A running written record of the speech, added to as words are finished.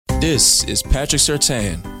This is Patrick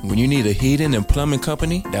Surtain. When you need a heating and plumbing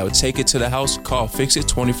company that will take it to the house, call Fix It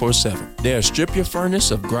 24/7. They'll strip your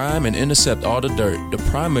furnace of grime and intercept all the dirt, the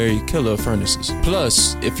primary killer of furnaces.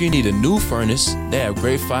 Plus, if you need a new furnace, they have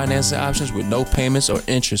great financing options with no payments or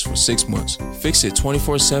interest for 6 months. Fix It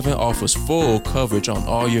 24/7 offers full coverage on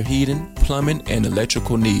all your heating, plumbing, and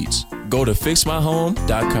electrical needs. Go to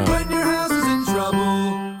fixmyhome.com. When your house is in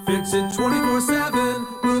trouble, Fix It 24/7.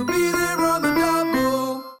 We'll be there on the double.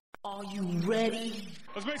 Are you ready?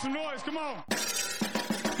 Let's make some noise, come on.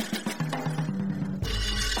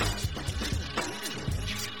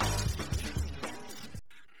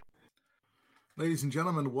 Ladies and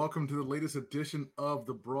gentlemen, welcome to the latest edition of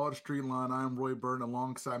the Broad Street Line. I'm Roy Burton.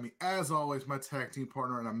 Alongside me, as always, my tag team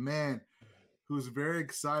partner and a man who's very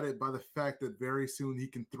excited by the fact that very soon he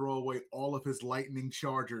can throw away all of his lightning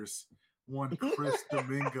chargers. One Chris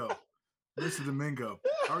Domingo. Mr. Domingo,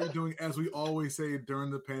 how are you doing, as we always say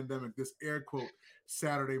during the pandemic, this air quote,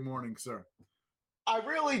 Saturday morning, sir? I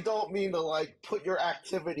really don't mean to put your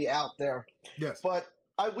activity out there. Yes. But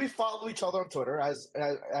we follow each other on Twitter as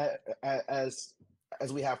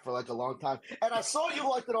we have for a long time. And I saw you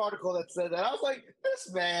liked an article that said that. I was like, this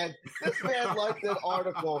man liked an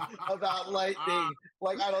article about lightning.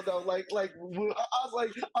 I don't know, I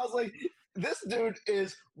was like, this dude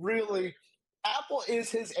is really, Apple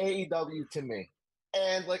is his AEW to me.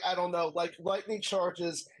 And I don't know, lightning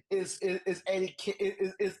charges is the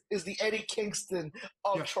Eddie Kingston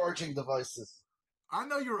of charging devices. I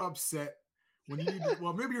know you're upset when you need to,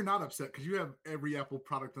 well, maybe you're not upset because you have every Apple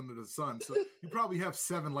product under the sun. So you probably have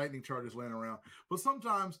 7 lightning chargers laying around. But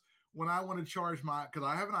sometimes when I want to charge because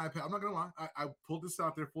I have an iPad, I'm not going to lie, I pulled this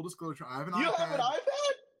out there, full disclosure. I have an iPad. You have an iPad?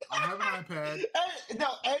 I have an iPad.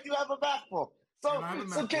 And you have a MacBook.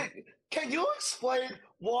 So can you explain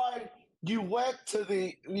why you went to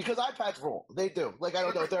because iPads rule. They do. I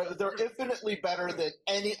don't know. They're infinitely better than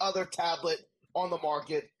any other tablet on the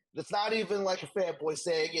market. It's not even a fanboy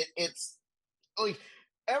saying it. It's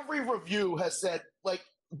every review has said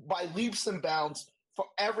by leaps and bounds for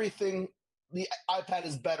everything, the iPad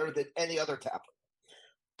is better than any other tablet.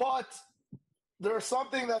 But there's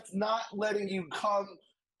something that's not letting you come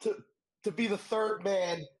to be the third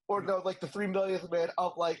man, or no, the 3 millionth man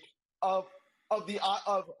of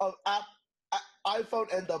iPhone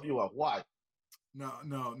NWO. Why?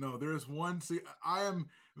 No. There's one. See, I am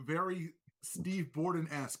very Steve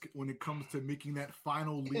Borden-esque when it comes to making that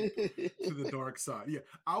final leap to the dark side. Yeah,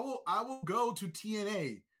 I will go to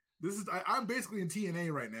TNA. I'm basically in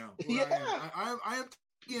TNA right now. Yeah. I am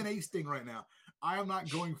TNA Sting right now. I am not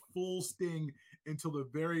going full Sting until the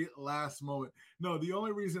very last moment. No, the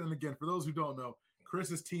only reason, and again, for those who don't know, Chris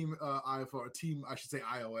is team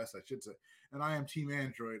iOS, I should say, and I am team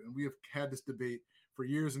Android, and we have had this debate for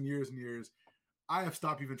years and years and years. I have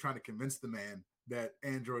stopped even trying to convince the man that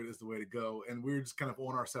Android is the way to go, and we're just kind of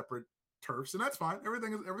on our separate turfs, and that's fine.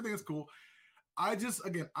 Everything is cool. I'm just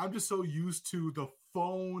so used to the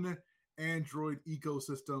phone Android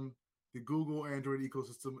ecosystem, the Google Android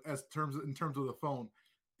ecosystem, in terms of the phone,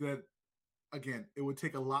 that again, it would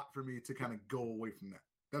take a lot for me to kind of go away from that.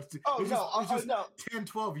 That's no. 10,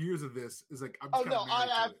 12 years of this is I'm and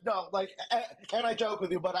I joke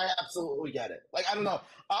with you, but I absolutely get it. I don't know.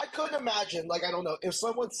 I couldn't imagine, I don't know, if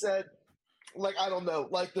someone said, I don't know,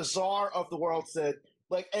 the czar of the world said,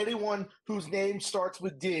 anyone whose name starts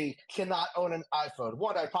with D cannot own an iPhone.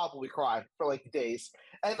 One, I'd probably cry for days.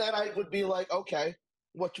 And then I would be okay,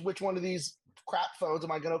 which one of these crap phones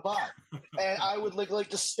am I going to buy? And I would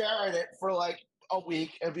just stare at it for a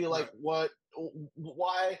week and be what?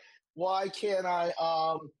 Why can't I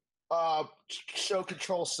show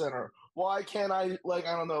Control Center? Why can't I I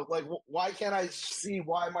don't know, why can't I see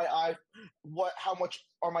why how much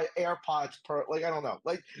are my AirPods per I don't know.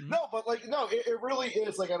 No, but no, it really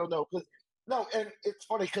is I don't know, because no, and it's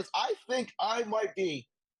funny because I think I might be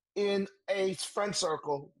in a friend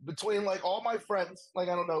circle between all my friends, I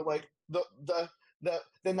don't know, the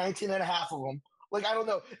 19 and a half of them, I don't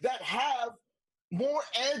know, that have more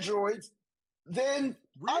Androids than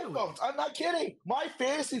iPhones. I'm not kidding. My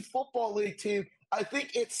fantasy football league team, I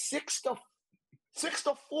think it's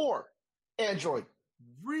 6-4 Android.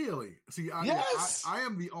 Really? See, yes. I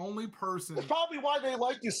am the only person. It's probably why they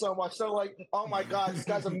like you so much. They're oh my God, this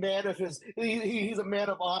guy's a man of his. He's a man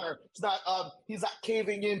of honor. It's not. He's not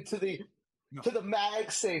caving into the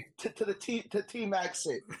mag safe to the T mag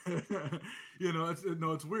safe.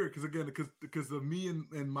 It's weird because of me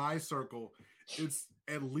in my circle, it's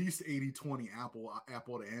at least 80-20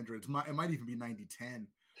 Apple to Android. It might even be 90-10.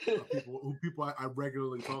 people I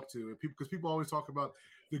regularly talk to, because people always talk about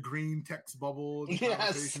the green text bubble Yes.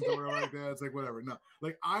 conversations or whatever like that. It's like whatever. No,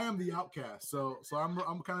 like I am the outcast, so I'm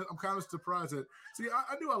kind of surprised that. See,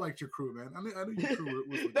 I knew I liked your crew, man. I knew your crew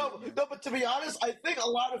was No, but to be honest, I think a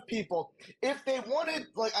lot of people, if they wanted,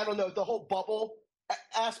 like, I don't know, the whole bubble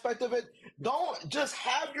aspect of it, don't just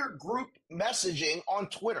have your group messaging on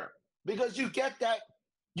Twitter, because you get that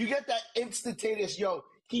instantaneous, yo,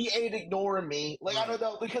 he ain't ignoring me. Like, Right. I don't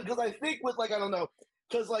know, because I think with, like, I don't know,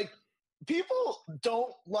 because, like, people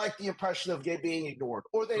don't like the impression of being ignored,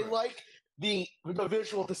 or they Right. like the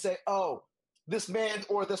visual to say, oh, this man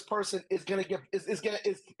or this person is in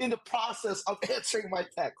the process of answering my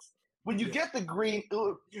text. When you get the green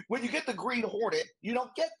hornet, you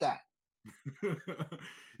don't get that.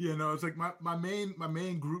 Yeah, no, it's like my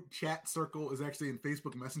main group chat circle is actually in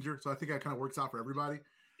Facebook Messenger, so I think that kind of works out for everybody.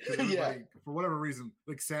 Yeah. For whatever reason,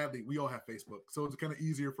 like sadly, we all have Facebook, so it's kind of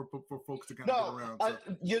easier for folks to kind of get around. So.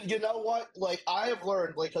 You know what? Like, I have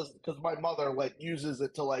learned, like, because my mother, like, uses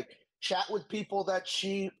it to, like, chat with people that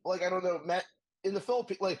she, like, I don't know, met in the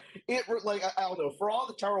Philippines. Like, I don't know, for all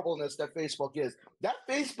the terribleness that Facebook is, that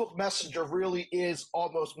Facebook Messenger really is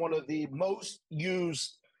almost one of the most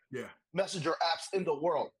used messenger apps in the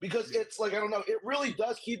world, because it's like, I don't know, it really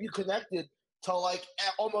does keep you connected to, like,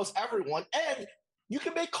 almost everyone, and you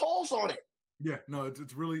can make calls on it. Yeah, no,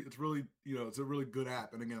 it's really, you know, it's a really good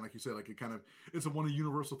app. And again, like you said, like it's a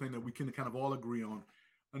universal thing that we can kind of all agree on.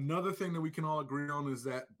 Another thing that we can all agree on is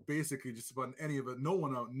that basically just about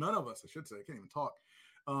none of us, I should say, I can't even talk,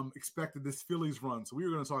 expected this Phillies run. So we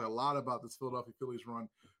were going to talk a lot about this Philadelphia Phillies run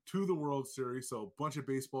to the World Series. So a bunch of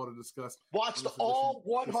baseball to discuss. Watched all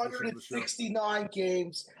 169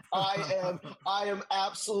 games. I am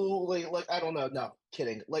absolutely, like, I don't know, no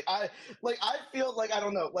kidding. Like I feel like, I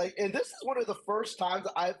don't know, like, and this is one of the first times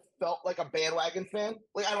I've felt like a bandwagon fan.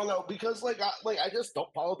 Like, I don't know, because I just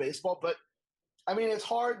don't follow baseball, but I mean, it's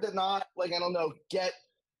hard to not, like, I don't know, get,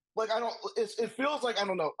 like, it feels like, I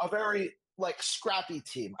don't know, a very, like, scrappy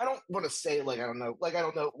team. I don't want to say, like, I don't know,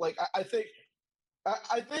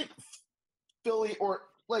 I think Philly, or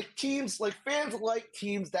like teams, like fans like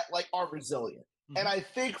teams that, like, are resilient. Mm-hmm. And I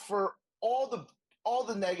think for all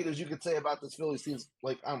the negatives you could say about this Phillies team,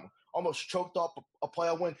 like, I'm almost choked up a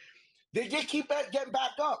playoff win, they keep getting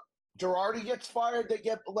back up. Girardi gets fired. They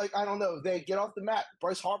get, like, I don't know, they get off the mat.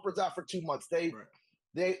 Bryce Harper's out for 2 months. They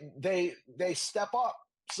step up.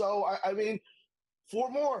 So I mean, 4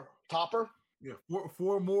 more, Topper. Yeah,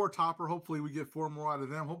 four more, Topper. Hopefully we get 4 more out of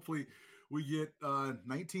them. Hopefully we get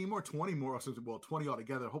 19 more, 20 more. Well, 20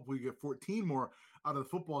 altogether. Hopefully we get 14 more out of the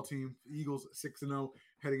football team. The Eagles 6-0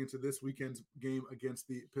 heading into this weekend's game against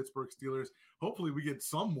the Pittsburgh Steelers. Hopefully we get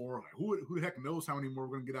some more. Who the heck knows how many more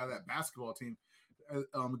we're going to get out of that basketball team.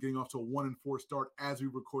 Getting off to a 1-4 start as we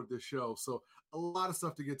record this show. So a lot of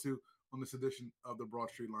stuff to get to on this edition of the Broad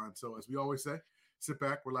Street Line. So as we always say, sit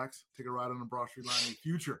back, relax, take a ride on the Broad Street Line. The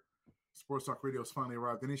future Sports Talk Radio has finally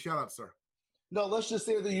arrived. Any shout outs, sir? No, let's just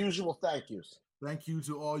say the usual thank yous. Thank you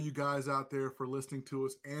to all you guys out there for listening to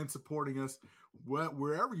us and supporting us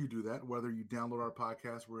wherever you do that, whether you download our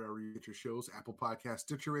podcast, wherever you get your shows, Apple Podcasts,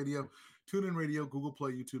 Stitcher Radio, TuneIn Radio, Google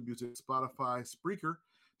Play, YouTube Music, Spotify, Spreaker.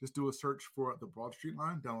 Just do a search for the Broad Street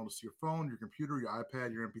Line. Download us to your phone, your computer, your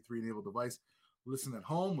iPad, your MP3-enabled device. Listen at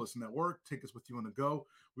home, listen at work, take us with you on the go.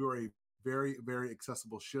 We are a very, very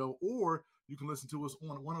accessible show. Or you can listen to us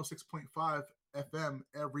on 106.5 FM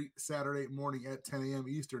every Saturday morning at 10 a.m.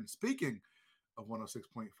 Eastern. Speaking of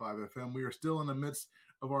 106.5 FM, we are still in the midst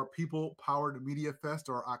of our People-Powered Media Fest,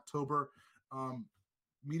 our October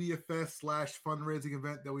Media Fest / fundraising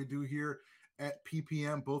event that we do here at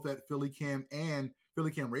PPM, both at PhillyCam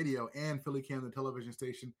Radio and PhillyCam, the television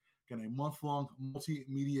station. Again, a month-long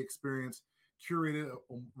multimedia experience curated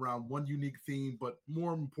around one unique theme, but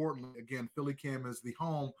more importantly, again, PhillyCam is the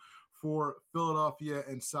home for Philadelphia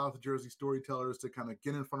and South Jersey storytellers to kind of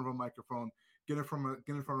get in front of a microphone, get in front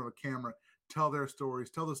of a camera, tell their stories,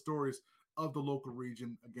 tell the stories of the local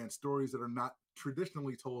region. Again, stories that are not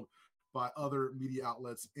traditionally told by other media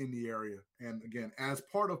outlets in the area. And again, as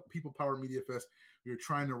part of People Power Media Fest, we are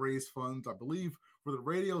trying to raise funds. I believe for the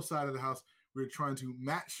radio side of the house, we're trying to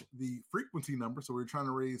match the frequency number. So we're trying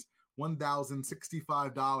to raise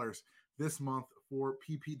 $1,065 this month for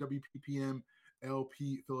WPPM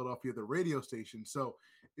LP Philadelphia, the radio station. So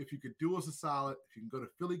if you could do us a solid, if you can go to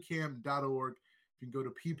phillycam.org, if you can go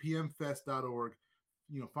to ppmfest.org,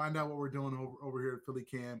 find out what we're doing over here at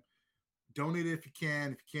PhillyCam. Donate it if you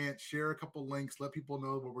can. If you can't, share a couple links. Let people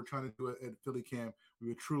know what we're trying to do at PhillyCam. We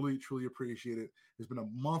would truly, truly appreciate it. There's been a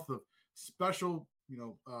month of special,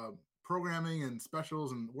 programming and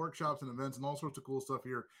specials and workshops and events and all sorts of cool stuff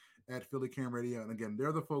here at Philly Cam Radio. And again,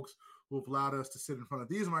 they're the folks who have allowed us to sit in front of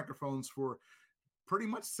these microphones for pretty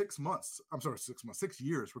much 6 months. I'm sorry, 6 months, 6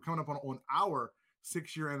 years. We're coming up on our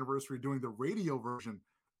 6-year anniversary doing the radio version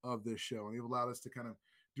of this show. And they've allowed us to kind of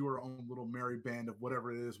do our own little merry band of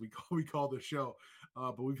whatever it is we call the show.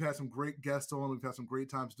 But we've had some great guests on. We've had some great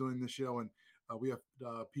times doing this show. And we have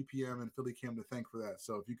PPM and Philly Cam to thank for that.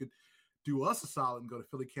 So if you could do us a solid and go to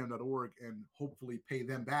phillycam.org and hopefully pay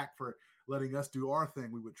them back for letting us do our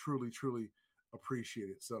thing, we would truly, truly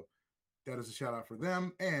appreciate it. So that is a shout out for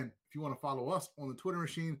them. And if you want to follow us on the Twitter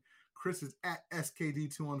machine, Chris is at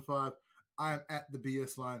SKD215. I am at the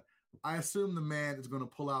BS line. I assume the man is going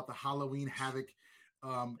to pull out the Halloween Havoc,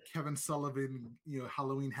 Kevin Sullivan,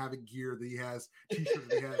 Halloween Havoc gear that he has, t-shirt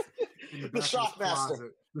that he has in the back the Shock of his Master.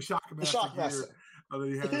 closet. The Shock Master gear that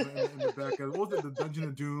he has in the back of. What was it? The Dungeon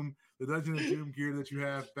of Doom gear that you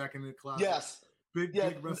have back in the closet. Yes. Big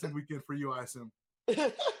wrestling weekend for you, I assume.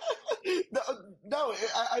 No,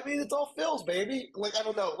 I mean it's all Phil's, baby. Like I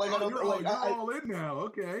don't know, like I don't. You're all in now.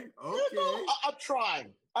 Okay. I'm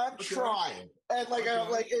trying. I'm trying, and like I don't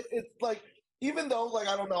like it. It's like even though like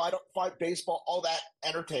I don't know, I don't find baseball all that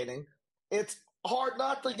entertaining. It's hard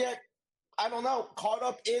not to get caught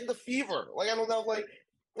up in the fever. Like I don't know, like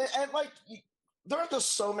and like there are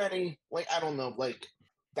just so many like I don't know like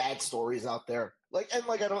bad stories out there. Like and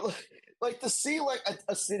like I don't like to see like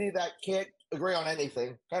a city that can't agree on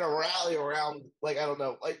anything kind of rally around like I don't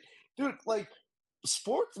know like dude like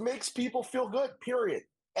sports makes people feel good period.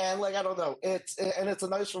 And like I don't know it's a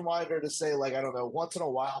nice reminder to say like I don't know once in a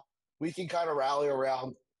while we can kind of rally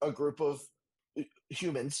around a group of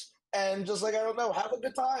humans and just like I don't know have a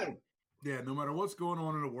good time. Yeah, no matter what's going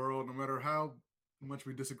on in the world, no matter how much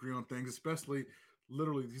we disagree on things, especially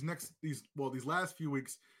literally these last few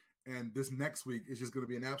weeks and this next week is just going to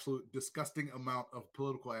be an absolute disgusting amount of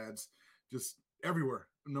political ads just everywhere,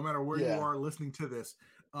 no matter where you are listening to this.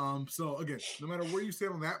 So again, no matter where you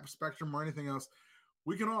stand on that spectrum or anything else,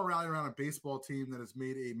 we can all rally around a baseball team that has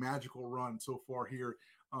made a magical run so far here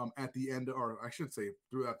at the end, or I should say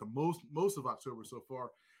throughout the most of October so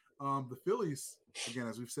far. The Phillies, again,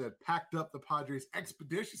 as we've said, packed up the Padres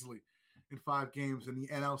expeditiously in 5 games in the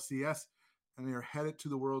NLCS, and they are headed to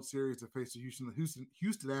the World Series to face the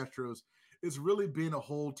Houston Astros. It's really been a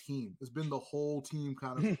whole team. It's been the whole team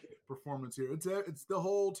kind of performance here. It's the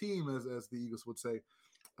whole team, as the Eagles would say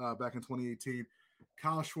back in 2018.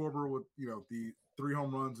 Kyle Schwarber with the 3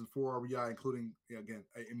 home runs and 4 RBI, including again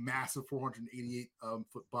a massive 488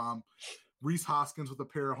 foot bomb. Rhys Hoskins with a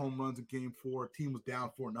pair of home runs in Game 4. Team was down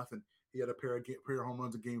 4-0. He had a pair of home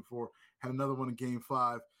runs in Game 4. Had another one in Game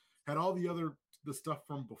 5. Had all the stuff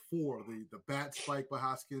from before, the bat spike by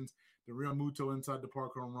Hoskins, the Real Muto inside the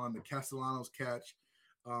park home run, the Castellanos catch.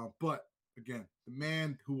 But again, the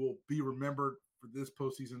man who will be remembered for this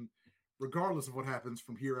postseason, regardless of what happens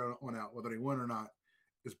from here on out, whether they win or not,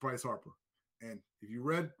 is Bryce Harper. And if you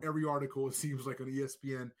read every article, it seems like on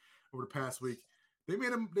ESPN over the past week, they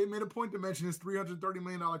made a point to mention his $330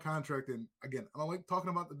 million contract. And again, I don't like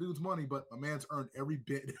talking about the dude's money, but my man's earned every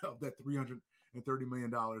bit of that $330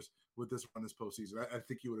 million with this run this postseason. I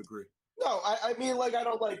think you would agree. No, I mean, like, I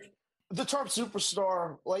don't like the term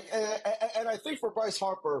superstar. Like, and I think for Bryce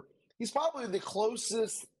Harper, he's probably the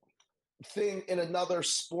closest thing in another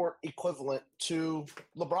sport equivalent to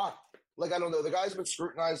LeBron. Like, I don't know. The guy's been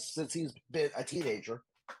scrutinized since he's been a teenager.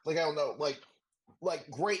 Like, I don't know.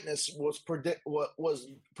 Like greatness was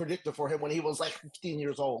predicted for him when he was like 15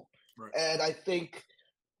 years old. Right. And I think,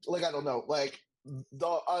 like, I don't know, like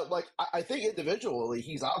I think individually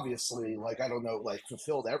he's obviously like I don't know like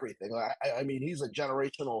fulfilled everything. I mean he's a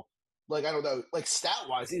generational, like I don't know, like stat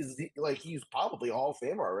wise he's probably a Hall of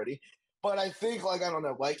Famer already. But I think like I don't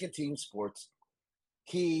know, like in team sports,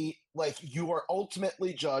 he like you are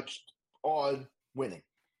ultimately judged on winning,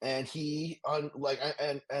 and he and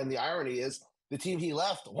the irony is the team he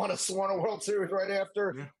left won a World Series right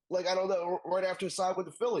after, like I don't know, right after he signed with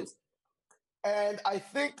the Phillies. And I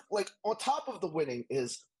think, like, on top of the winning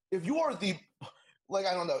is if you are like,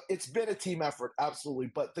 I don't know, it's been a team effort,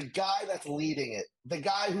 absolutely. But the guy that's leading it, the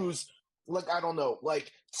guy who's, like, I don't know,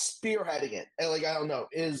 like, spearheading it, and, like, I don't know,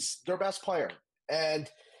 is their best player. And,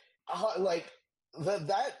 like,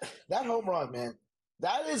 that home run, man,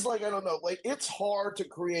 that is, like, I don't know, like, it's hard to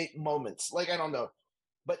create moments. Like, I don't know.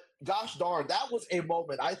 But gosh darn, that was a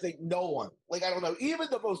moment I think no one, like, I don't know, even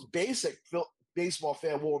the most basic baseball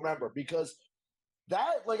fan will remember because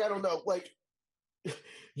that, like, I don't know, like,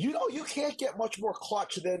 you can't get much more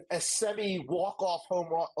clutch than a semi-walk-off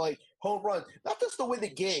home run, not just to win the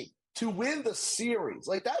game, to win the series.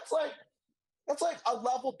 Like, that's like, That's like a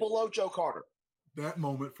level below Joe Carter. That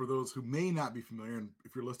moment, for those who may not be familiar, and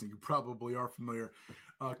if you're listening, you probably are familiar,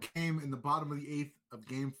 came in the bottom of the 8th of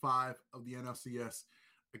Game 5 of the NLCS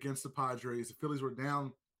against the Padres. The Phillies were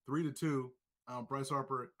down 3-2. Bryce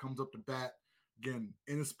Harper comes up to bat again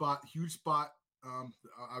in a spot, huge spot.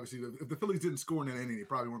 Obviously, if the Phillies didn't score in that inning, they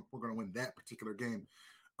probably weren't going to win that particular game.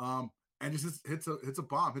 And just hits a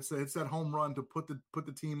bomb, hits that home run to put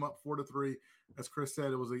the team up 4-3. As Chris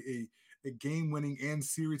said, it was a game-winning and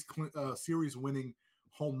series-winning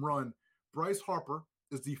home run. Bryce Harper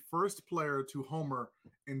is the first player to homer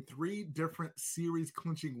in 3 different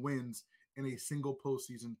series-clinching wins in a single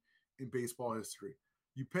postseason in baseball history.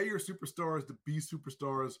 You pay your superstars to be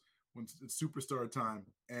superstars when it's superstar time,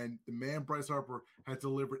 and the man Bryce Harper has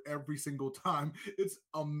delivered every single time. It's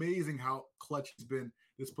amazing how clutch he's been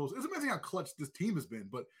this post. It's amazing how clutch this team has been,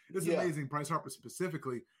 but it's amazing Bryce Harper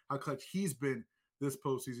specifically how clutch he's been this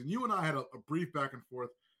postseason. You and I had a brief back and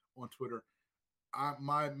forth on Twitter.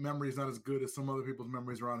 My memory is not as good as some other people's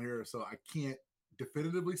memories around here, so I can't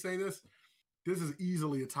definitively say this. This is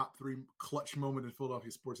easily a top 3 clutch moment in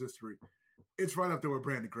Philadelphia sports history. It's right up there with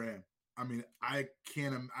Brandon Graham. I mean, I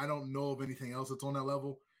don't know of anything else that's on that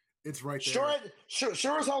level. It's right there.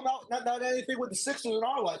 Sure as hell not anything with the Sixers in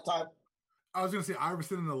our lifetime. I was going to say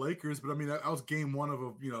Iverson and the Lakers, but I mean, that was game 1 of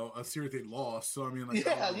a series they lost. So I mean, like,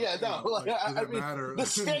 matter. The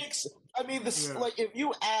stakes. I mean, like if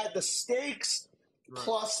you add the stakes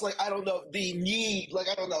plus, like, I don't know, the need, like,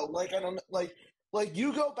 I don't know, like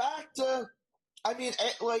you go back to, I mean,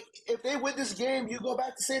 like if they win this game, you go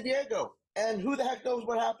back to San Diego, and who the heck knows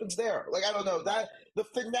what happens there? Like, I don't know, that the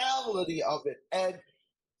finality of it, and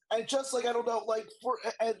just like, I don't know, like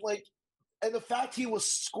and the fact he was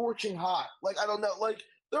scorching hot, like, I don't know, like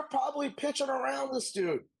they're probably pitching around this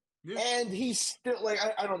dude, and he's still like,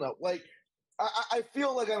 I don't know, like I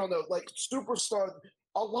feel like, I don't know, like superstar.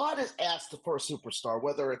 A lot is asked for a superstar,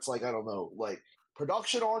 whether it's like, I don't know, like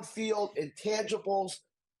production on field, intangibles,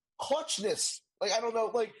 clutchness. Like, I don't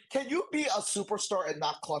know, like, can you be a superstar and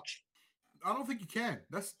not clutch? I don't think you can.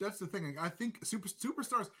 That's the thing. I think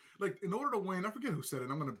superstars, like, in order to win, I forget who said it,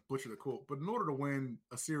 I'm going to butcher the quote, but in order to win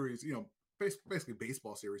a series, basically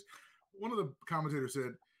baseball series, one of the commentators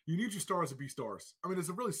said, you need your stars to be stars. I mean, it's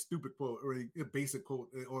a really stupid quote, or a basic quote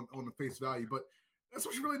on the face value, but that's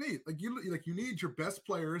what you really need. You need your best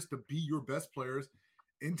players to be your best players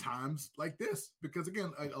in times like this, because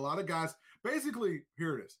again, a lot of guys, basically,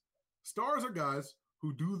 here it is. Stars are guys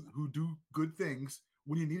who do good things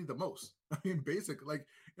when you need it the most. I mean, like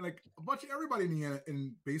a bunch of everybody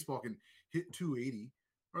in baseball can hit 280,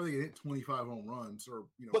 or they can hit 25 home runs, or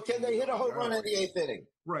But can they hit a home run in the 8th inning?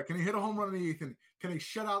 Right? Can they hit a home run in the 8th inning? Can they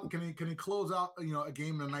shut out? Can they close out? A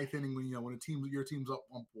game in the 9th inning when your team's up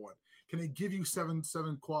 1-1? Can they give you seven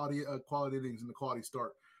quality innings in the quality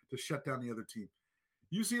start to shut down the other team?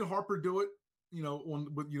 You see Harper do it,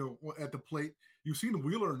 at the plate. You've seen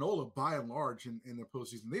Wheeler and Nola by and large in the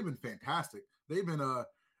postseason. They've been fantastic. They've been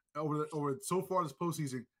over so far this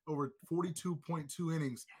postseason, over 42.2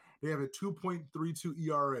 innings. They have a 2.32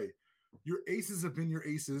 ERA. Your aces have been your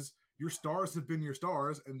aces. Your stars have been your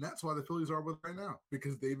stars, and that's why the Phillies are with right now,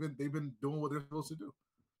 because they've been doing what they're supposed to do.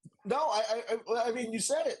 No, I mean, you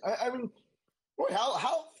said it. I mean, boy,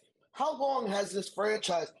 how long has this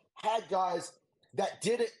franchise had guys that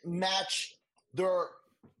didn't match their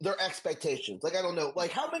expectations? Like, I don't know,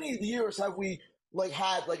 like how many years have we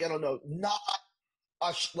had, like, I don't know, not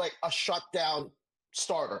a shutdown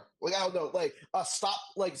starter? Like, I don't know, like a stop,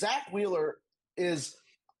 like Zach Wheeler is,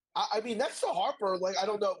 I mean, next to Harper, like, I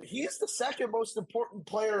don't know, he's the second most important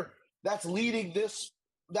player that's leading this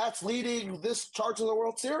charge of the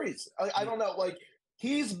World Series. I don't know, like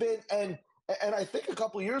he's been, and I think a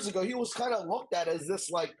couple of years ago he was kind of looked at as this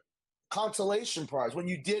like consolation prize when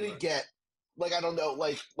you didn't get, like, I don't know,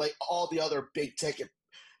 like all the other big ticket.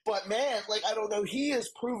 But man, like, I don't know, he has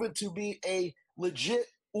proven to be a legit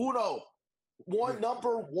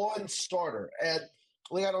number one starter. And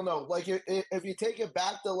like, I don't know, like if you take it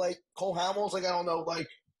back to like Cole Hamels, like, I don't know, like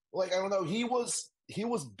I don't know, he was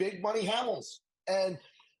big money Hamels. And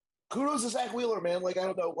kudos to Zach Wheeler, man. Like, I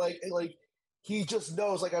don't know, like he just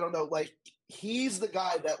knows, like, I don't know, like he's the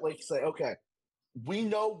guy that like say, okay, we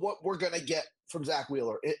know what we're gonna get from Zach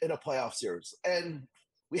Wheeler in a playoff series, and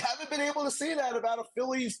we haven't been able to see that about a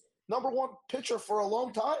Phillies number one pitcher for a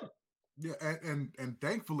long time. Yeah, and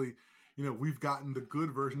thankfully, we've gotten the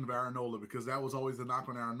good version of Aaron Nola, because that was always the knock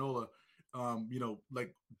on Aaron Nola.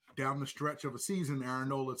 Like down the stretch of a season, Aaron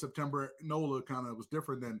Nola, September Nola kind of was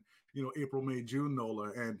different than April, May, June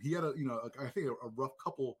Nola, and he had I think a rough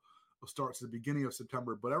couple of starts at the beginning of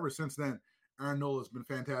September, but ever since then, Aaron Nola has been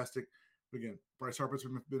fantastic. Again, Bryce Harper's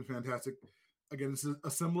been fantastic. Again, this is a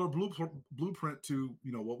similar blueprint to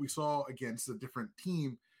what we saw against a different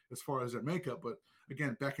team as far as their makeup. But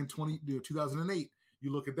again, back in 2008,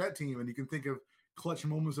 you look at that team and you can think of clutch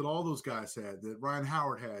moments that all those guys had, that Ryan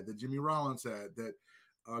Howard had, that Jimmy Rollins had, that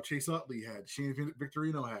Chase Utley had, Shane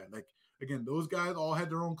Victorino had. Like, again, those guys all had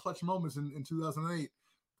their own clutch moments in 2008,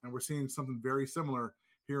 and we're seeing something very similar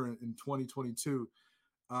here in 2022.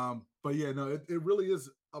 But yeah, no, it really is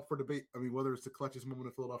up for debate. I mean, whether it's the clutchest moment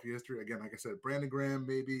in Philadelphia history, again, like I said, Brandon Graham,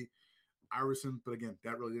 maybe Iverson, but again,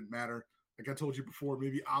 that really didn't matter. Like I told you before,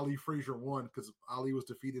 maybe Ali Frazier won because Ali was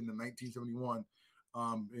defeated in 1971.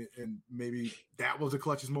 And maybe that was the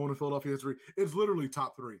clutchest moment in Philadelphia history. It's literally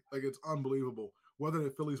top three. Like, it's unbelievable. Whether the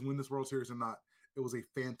Phillies win this World Series or not, it was a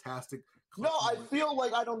fantastic No, I moment. feel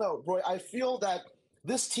like, I don't know, Roy. I feel that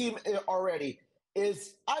this team already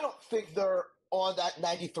is, I don't think they're on that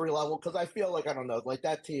 93 level because I feel like, I don't know, like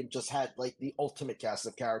that team just had like the ultimate cast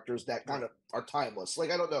of characters that kind of are timeless.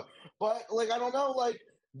 Like, I don't know. But like, I don't know, like,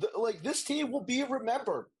 this team will be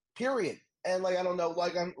remembered, period. And like, I don't know,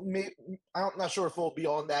 like I'm not sure if it'll be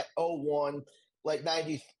on that 01, like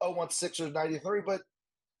 016 or 93, but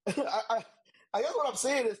I guess what I'm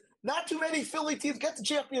saying is not too many Philly teams get the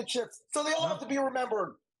championships, so they all have to be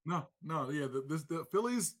remembered. No, yeah. The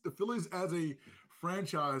Phillies as a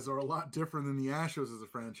franchise are a lot different than the Astros as a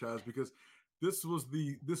franchise because this was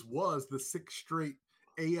the sixth straight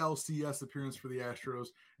ALCS appearance for the Astros,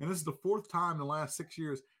 and this is the fourth time in the last 6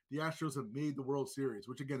 years the Astros have made the World Series,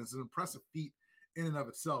 which again is an impressive feat in and of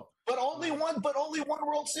itself. But only one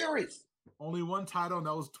World Series. Only one title, and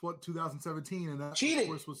that was 2017, and that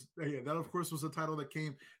cheating. Of course was a title that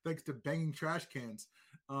came thanks to banging trash cans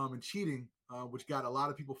and cheating, which got a lot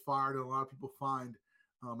of people fired and a lot of people fined,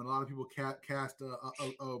 and a lot of people cast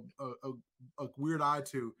a weird eye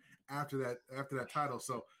to after that title.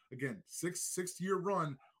 So again, six-year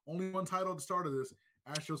run, only one title at the start of this.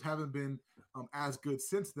 Astros haven't been as good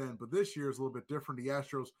since then, but this year is a little bit different. The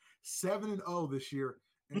Astros 7-0 this year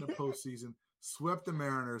in the postseason, swept the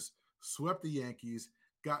Mariners, swept the Yankees,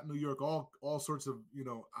 got New York all sorts of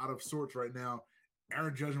out of sorts right now.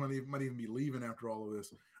 Aaron Judge might even be leaving after all of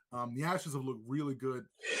this. The Astros have looked really good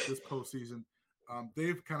this postseason.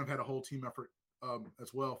 They've kind of had a whole team effort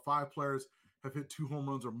as well. 5 players have hit 2 home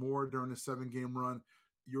runs or more during this 7-game run.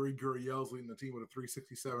 Yuri Gurriel's leading the team with a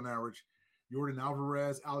 367 average. Jordan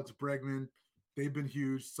Alvarez, Alex Bregman, they've been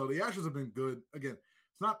huge. So the Astros have been good. Again,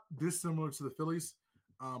 it's not dissimilar to the Phillies,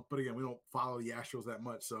 but again, we don't follow the Astros that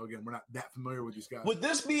much. So again, we're not that familiar with these guys. Would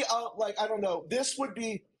this be like, I don't know, this would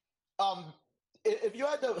be if you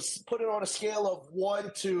had to put it on a scale of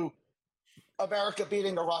 1 to America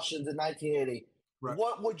beating the Russians in 1980, right,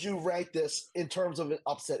 what would you rank this in terms of an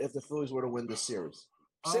upset if the Phillies were to win this series?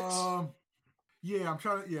 6? Yeah, I'm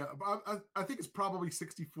trying to. Yeah, I think it's probably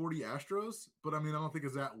 60-40 Astros, but I mean, I don't think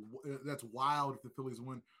that's wild if the Phillies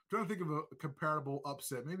win. I'm trying to think of a comparable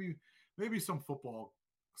upset. Maybe some football,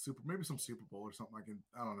 maybe some Super Bowl or something.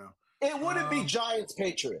 I don't know. It wouldn't be Giants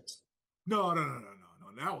Patriots. No.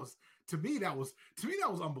 That was to me that was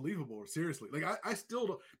unbelievable. Seriously, like I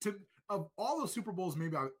still of all the Super Bowls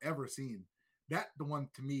maybe I've ever seen, that the one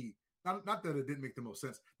to me. Not that it didn't make the most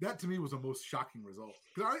sense. That to me was the most shocking result.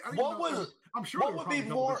 I'm sure they were probably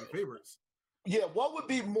double-digit favorites. Yeah, what would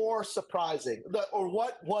be more surprising, or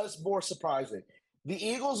what was more surprising? The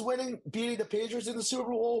Eagles beating the Patriots in the Super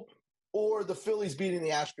Bowl, or the Phillies beating the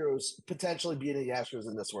Astros, potentially beating the Astros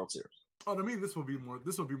in this World Series? Oh, to me, this will be more.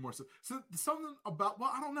 So something about.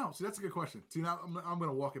 Well, I don't know. See, that's a good question. See, now I'm going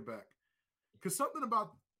to walk it back because something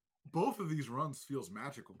about both of these runs feels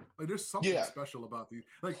magical. Like there's something special about these.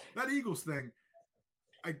 Like that Eagles thing.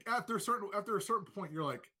 Like after a certain point, you're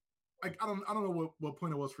like I don't know what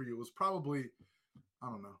point it was for you. It was probably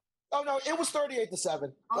I don't know. Oh no, it was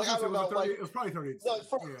 38-7. Like I don't know. It was probably 38.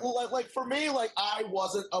 Like for me, like I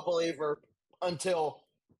wasn't a believer until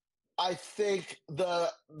I think the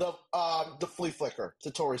flea flicker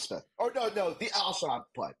to Torrey Smith. Or no, the Alshon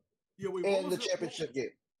play. Yeah, wait, in the championship game.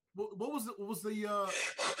 What was the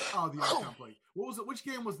Alshon play? What was it? Which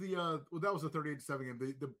game was that was the 38-7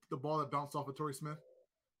 game. The ball that bounced off of Torrey Smith?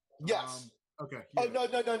 Yes. Okay. Yeah. Oh no.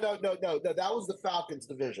 That was the Falcons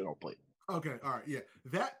divisional play. Okay, all right, yeah.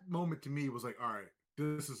 That moment to me was like, all right,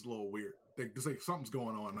 this is a little weird. Like, there's like something's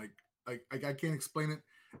going on. Like I can't explain it,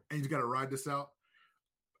 and you just got to ride this out.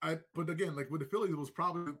 But again, like with the Phillies, it was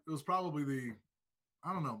probably the,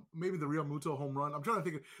 I don't know, maybe the Real Muto home run. I'm trying to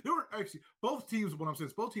think. There were actually both teams. What I'm saying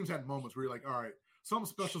is both teams had moments where you're like, all right, something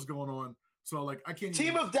special's going on. So like I can't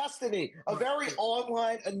Team even, of Destiny, a very Right.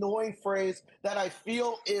 online annoying phrase that I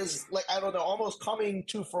feel is like I don't know, almost coming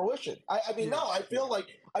to fruition. I mean, Yeah, no, I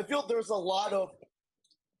feel there's a lot of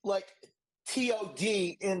like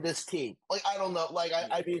TOD in this team. Like I don't know, like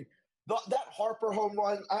I mean that Harper home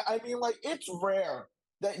run. I mean, like it's rare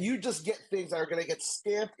that you just get things that are going to get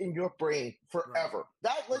stamped in your brain forever.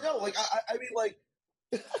 That like no, like I mean, like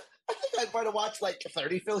I think I might have watched like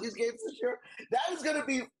 30 Phillies games this year. That is going to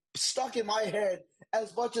be stuck in my head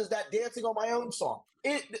as much as that "Dancing on My Own" song.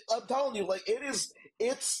 I'm telling you, like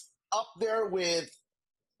it's up there with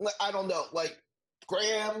like I don't know, like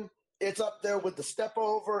Graham. It's up there with the step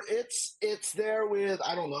over. It's there with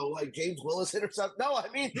I don't know, like James Willis hit or something. No, I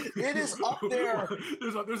mean it is up there.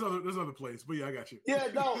 there's other plays, but yeah, I got you. Yeah,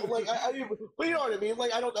 no, like I mean, but you know what I mean.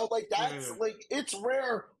 Like I don't know, like that's Yeah. like it's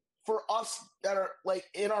rare for us that are like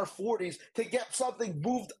in our 40s to get something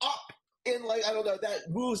moved up in like I don't know that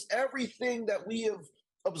moves everything that we have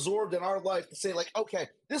absorbed in our life to say like okay,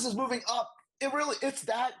 this is moving up. It's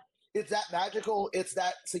that magical. It's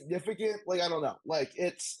that significant. Like I don't know, like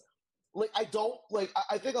it's like I don't like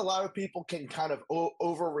I think a lot of people can kind of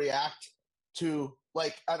overreact to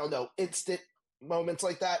like I don't know instant moments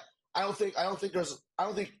like that. I don't think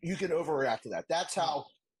you can overreact to that. That's how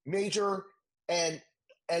major and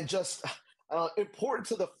just important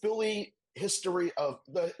to the Philly history of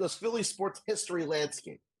the Philly sports history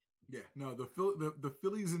landscape. Yeah, no, the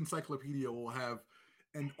Phillies Encyclopedia will have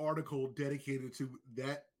an article dedicated to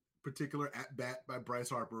that particular at bat by Bryce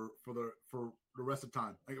Harper for the rest of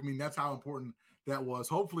time. I mean, that's how important that was.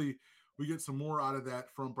 Hopefully, we get some more out of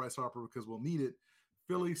that from Bryce Harper because we'll need it.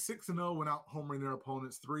 Philly 6-0 when out homering their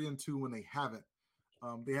opponents, 3-2 when they haven't.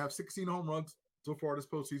 They have 16 home runs so far this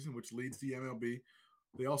postseason, which leads the MLB.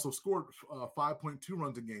 They also scored 5.2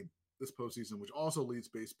 runs a game this postseason, which also leads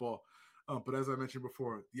baseball. But as I mentioned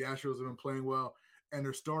before, the Astros have been playing well, and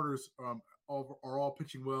their starters are all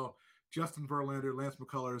pitching well. Justin Verlander, Lance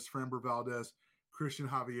McCullers, Framber Valdez, Christian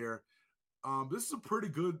Javier. This is a pretty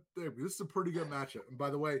good matchup. And by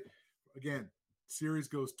the way, again, series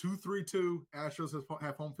goes 2-3-2. Astros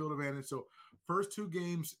have home field advantage. So first two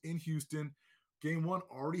games in Houston. Game one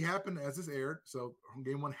already happened as this aired. So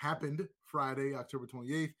game one happened Friday, October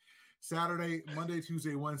 28th. Saturday, Monday,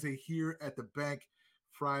 Tuesday, Wednesday here at the bank.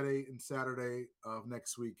 Friday and Saturday of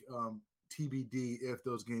next week. TBD if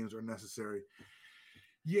those games are necessary.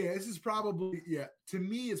 Yeah, this is probably, to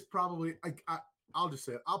me, it's probably, I'll just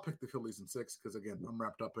say it. I'll pick the Phillies in 6 because, again, I'm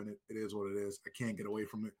wrapped up in it. It is what it is. I can't get away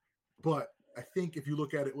from it. But I think if you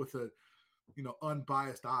look at it with a,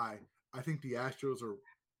 unbiased eye, I think the Astros are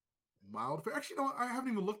mild. Actually, no, I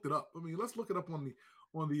haven't even looked it up. I mean, let's look it up on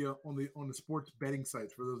the sports betting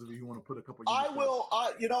sites for those of you who want to put a couple. I will.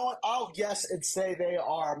 You know what? I'll guess and say they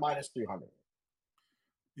are minus 300.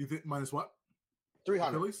 You think minus what?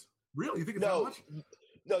 300. Phillies? Really? You think it's that much?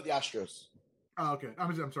 No, the Astros. Oh, okay.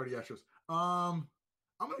 I'm sorry, the Astros. I'm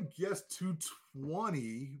gonna guess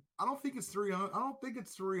 220. I don't think it's 300. I don't think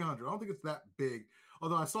it's 300. I don't think it's that big.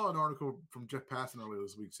 Although I saw an article from Jeff Passan earlier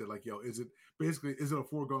this week said like, is it a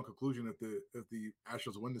foregone conclusion if the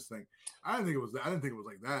Astros win this thing? I didn't think it was that. I didn't think it was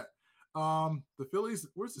like that. The Phillies,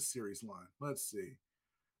 where's the series line? Let's see.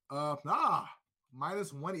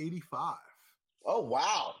 Minus 185. Oh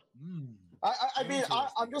wow. I mean,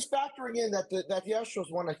 I'm just factoring in that the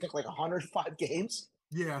Astros won, I think, like 105 games.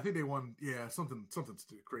 Yeah, I think they won. Yeah, something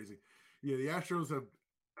crazy. Yeah, the Astros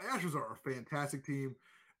are a fantastic team.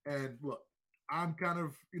 And look, I'm kind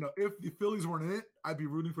of, if the Phillies weren't in it, I'd be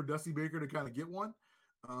rooting for Dusty Baker to kind of get one.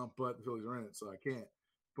 But the Phillies are in it, so I can't.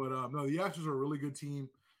 But no, the Astros are a really good team.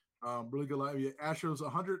 Really good line. Yeah, Astros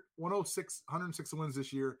 106 wins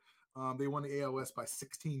this year. They won the AL West by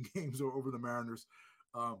 16 games over the Mariners.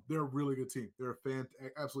 They're a really good team. They're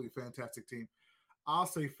a absolutely fantastic team. I'll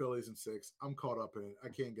say Phillies in 6. I'm caught up in it. I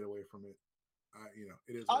can't get away from it.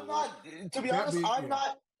 It is. I'm not. To be honest, I'm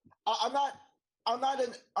not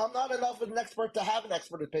enough of an expert to have an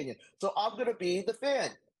expert opinion. So I'm going to be the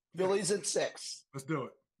fan. Phillies in 6. Let's do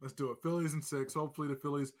it. Phillies in 6. Hopefully the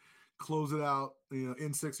Phillies close it out.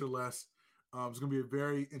 In 6 or less. It's going to be a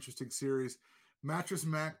very interesting series. Mattress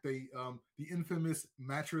Mac, the infamous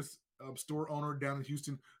mattress store owner down in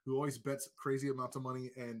Houston who always bets crazy amounts of money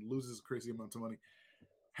and loses crazy amounts of money,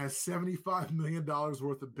 has $75 million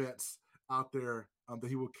worth of bets out there that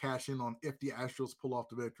he will cash in on if the Astros pull off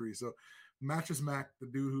the victory. So Mattress Mac, the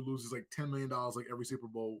dude who loses like $10 million like every Super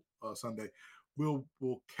Bowl Sunday, will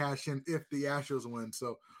cash in if the Astros win.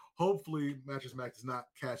 So hopefully Mattress Mac does not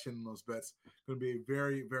cash in on those bets. It's going to be a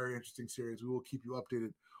very, very interesting series. We will keep you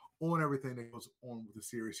updated on everything that goes on with the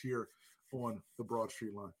series here on the Broad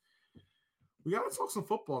Street Line. We got to talk some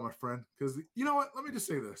football, my friend, because you know what? Let me just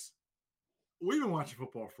say this. We've been watching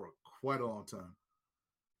football for quite a long time.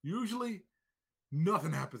 Usually,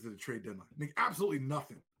 nothing happens at the trade deadline. Like, absolutely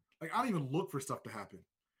nothing. Like, I don't even look for stuff to happen.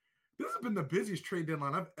 This has been the busiest trade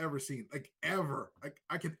deadline I've ever seen. Like, ever. Like,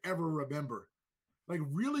 I can ever remember. Like,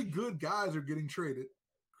 really good guys are getting traded.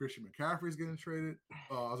 Christian McCaffrey's getting traded.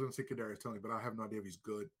 I was going to say Kadarius Toney, but I have no idea if he's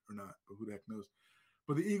good or not. But who the heck knows?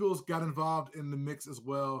 But the Eagles got involved in the mix as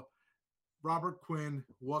well. Robert Quinn,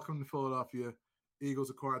 welcome to Philadelphia. Eagles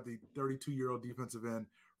acquired the 32-year-old defensive end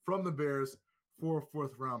from the Bears for a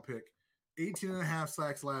fourth-round pick. 18.5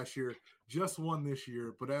 sacks last year, just one this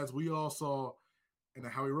year. But as we all saw, and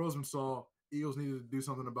Howie Roseman saw, Eagles needed to do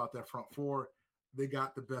something about that front four. They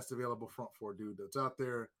got the best available front four dude that's out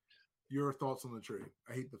there. Your thoughts on the trade?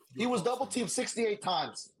 He was double-teamed 68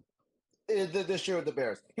 times this year with the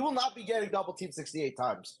Bears. He will not be getting double-teamed 68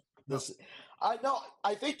 times. I know.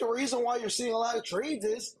 I think the reason why you're seeing a lot of trades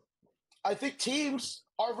is I think teams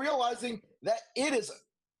are realizing that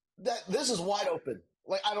this is wide open.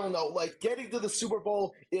 Like, I don't know, like getting to the Super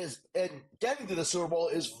Bowl is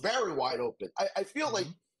very wide open. I feel like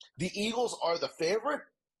the Eagles are the favorite.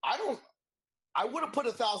 I would have put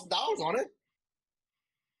 $1,000 on it.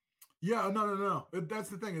 Yeah, no. That's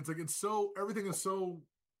the thing. It's like everything is so,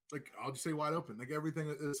 like, I'll just say wide open. Like,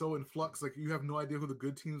 everything is so in flux. Like, you have no idea who the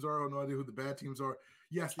good teams are or no idea who the bad teams are.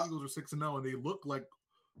 Yes, the Eagles are 6-0 and they look like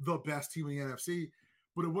the best team in the NFC,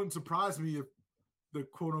 but it wouldn't surprise me if the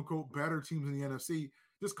quote-unquote better teams in the NFC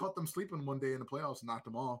just caught them sleeping one day in the playoffs and knocked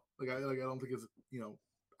them off. I don't think it's, I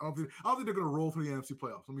don't think they're going to roll through the NFC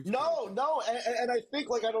playoffs. No, and I think,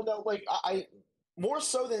 like, I don't know, like, I more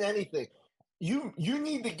so than anything, you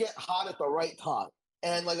need to get hot at the right time.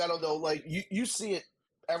 And, like, I don't know, like, you see it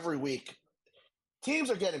every week. Teams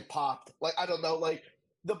are getting popped. Like, I don't know, like,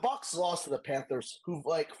 the Bucs lost to the Panthers, who,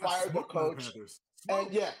 like, fired their coach.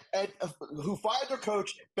 And, who fired their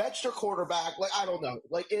coach, benched their quarterback. Like, I don't know.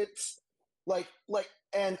 Like, it's, like,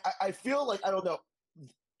 and I feel like, I don't know,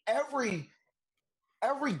 every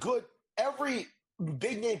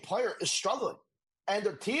big name player is struggling, and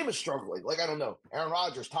their team is struggling. Like, I don't know, Aaron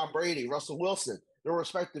Rodgers, Tom Brady, Russell Wilson, their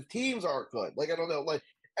respective teams aren't good. Like, I don't know, like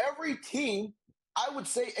every team, I would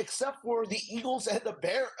say, except for the Eagles and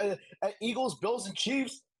the Eagles, Bills, and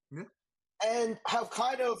Chiefs, and have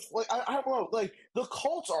kind of like I don't know, like the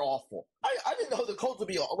Colts are awful. I didn't know the Colts would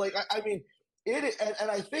be like. I mean, it and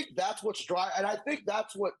I think that's what's driving, and I think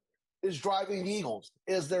that's what is driving the Eagles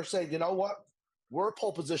is they're saying, you know what, we're in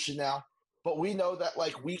pole position now, but we know that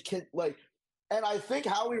like we can like, and I think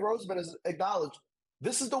Howie Roseman has acknowledged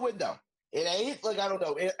this is the window. It ain't like I don't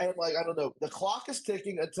know, and like I don't know, the clock is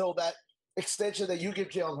ticking until that extension that you give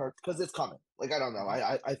Jalen Hurts because it's coming. Like I don't know,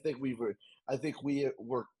 I think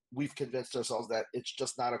we've convinced ourselves that it's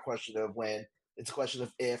just not a question of when, it's a question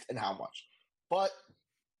of if and how much. But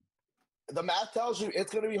the math tells you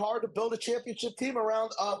it's going to be hard to build a championship team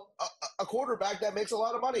around a quarterback that makes a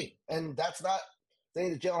lot of money. And that's not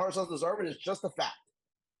saying that Jalen Hurts doesn't deserve it. It's just a fact.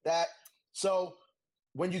 That so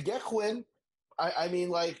when you get Quinn, I mean,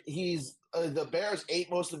 like he's the Bears ate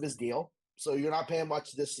most of his deal, so you're not paying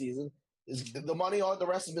much this season. The money on the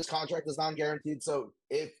rest of his contract is non-guaranteed. So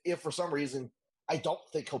if for some reason, I don't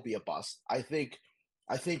think he'll be a bust. I think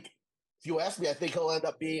if you ask me, I think he'll end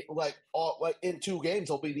up being like in 2 games,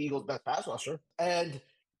 he'll be the Eagles' best pass rusher. And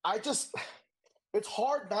it's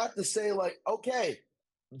hard not to say like, okay,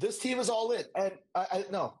 this team is all in. And I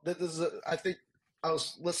think I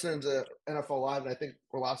was listening to NFL Live, and I think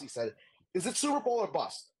Orlovsky said it. Is it Super Bowl or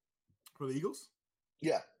bust for the Eagles?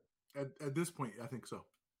 Yeah. At this point, I think so.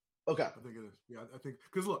 Okay. I think it is. Yeah, I think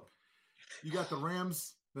because look, you got the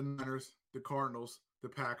Rams, the Niners, the Cardinals, the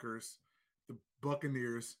Packers, the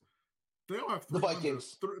Buccaneers. They all have 3 the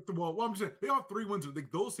Vikings. Well, I'm saying they all have 3 wins.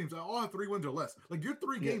 Like those teams, all have 3 wins or less. Like you're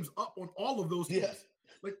 3 games up on all of those teams. Yeah.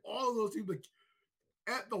 Like all of those teams. Like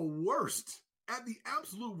at the worst, at the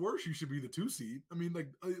absolute worst, you should be the 2 seed. I mean, like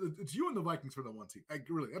it's you and the Vikings for the 1 seed. Like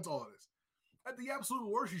really, that's all it is. At the absolute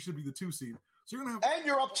worst, you should be the 2 seed. So you're gonna have, and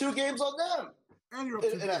you're up 2 games on them. And you're up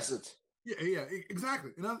in essence. Yeah,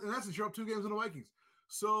 exactly. In essence, you're up 2 games on the Vikings.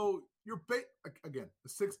 So you're again the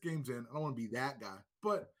 6 games in. I don't want to be that guy,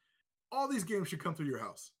 but all these games should come through your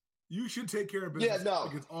house. You should take care of business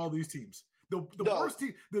against all these teams. The worst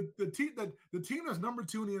team, the team that's number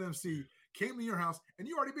 2 in the NFC came to your house and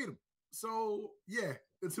you already beat them. So yeah,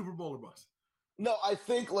 it's Super Bowl or bust. No, I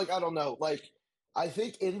think like I don't know. Like I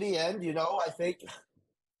think in the end, I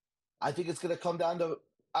think it's going to come down to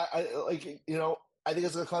I think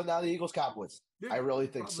it's going to come down to Eagles Cowboys. Yeah, I really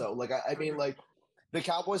think so. Like I mean like the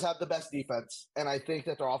Cowboys have the best defense, and I think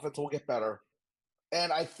that their offense will get better.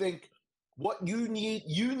 And I think what you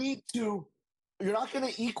need to. You're not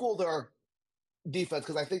going to equal their defense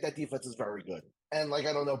because I think that defense is very good. And like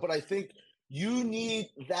I don't know, but I think you need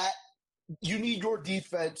that. You need your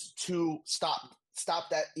defense to stop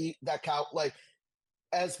that count like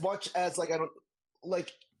as much as like I don't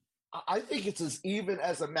like. I think it's as even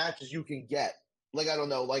as a match as you can get. Like I don't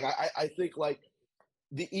know. Like I think like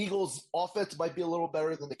the Eagles' offense might be a little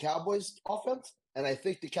better than the Cowboys' offense, and I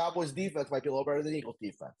think the Cowboys' defense might be a little better than the Eagles'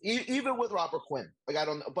 defense, even with Robert Quinn. Like I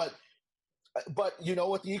don't know, but you know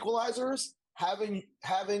what the equalizer is? Having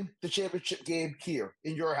the championship game here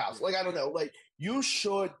in your house. Like I don't know. Like you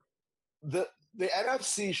should the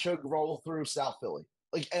NFC should roll through South Philly.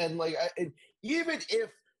 Like and even if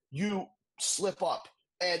you slip up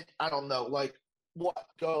and I don't know, like what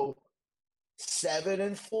go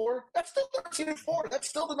 7-4, that's still 13-4. That's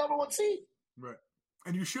still the number one seed. Right.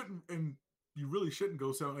 And you shouldn't, and you really shouldn't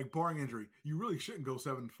go 7, like barring injury, you really shouldn't go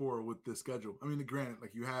 7-4 with this schedule. I mean, granted,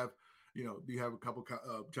 like you have a couple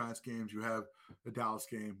Giants games, you have the Dallas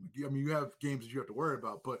game. I mean, you have games that you have to worry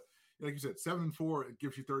about, but like you said, 7-4, it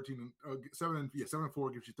gives you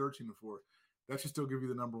 7-4 gives you 13-4. That should still give you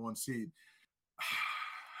the number one seed.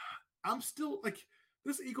 I'm still like,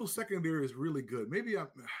 this Eagles secondary is really good. Maybe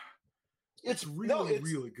it's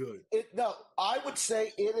really good. I would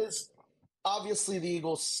say it is obviously the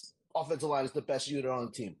Eagles offensive line is the best unit on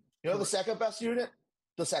the team. You know the second best unit?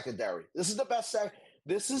 The secondary. This is the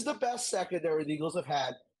best secondary the Eagles have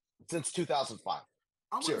had since 2005.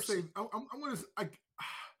 I'm going to say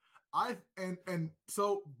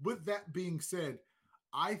so with that being said,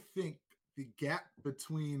 I think the gap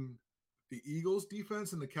between the Eagles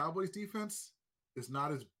defense and the Cowboys defense is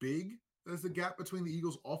not as big as the gap between the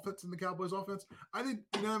Eagles offense and the Cowboys offense. I think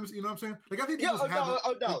you know what I'm saying? Like I think the Eagles have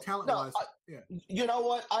talent-wise. You know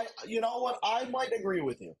what? I might agree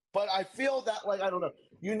with you. But I feel that like I don't know.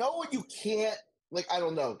 You know what you can't like I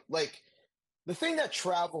don't know. Like the thing that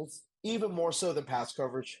travels even more so than pass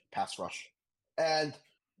coverage, pass rush. And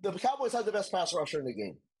the Cowboys have the best pass rusher in the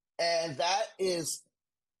game. And that is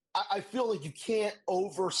I feel like you can't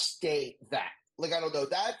overstate that. Like I don't know.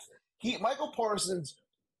 Michael Parsons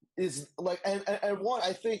is like, and one,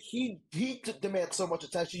 I think he demands so much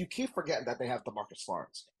attention. You keep forgetting that they have DeMarcus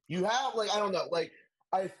Lawrence. You have like, I don't know, like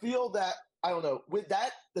I feel that, I don't know, with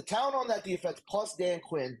that, the talent on that defense plus Dan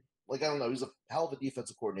Quinn, like, I don't know, he's a hell of a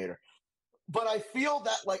defensive coordinator. But I feel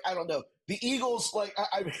that, like, I don't know, the Eagles, like,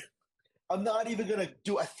 I'm not even going to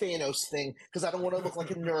do a Thanos thing because I don't want to look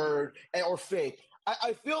like a nerd or fake.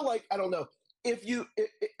 I feel like, I don't know, if you're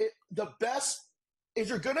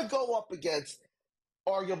going to go up against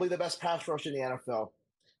arguably the best pass rush in the NFL,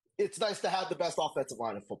 it's nice to have the best offensive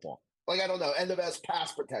line in football. Like, I don't know, and the best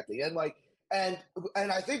pass protecting. And, like, and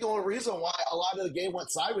I think the only reason why a lot of the game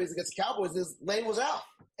went sideways against the Cowboys is Lane was out.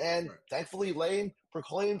 And thankfully, Lane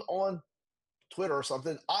proclaimed on Twitter or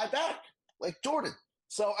something, "I'm back," like Jordan.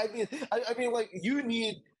 So, I mean, like, you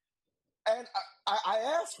need – and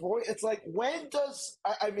I asked Roy, it's like, when does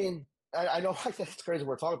 – I mean, I know it's crazy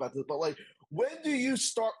we're talking about this, but, like, when do you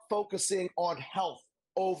start focusing on health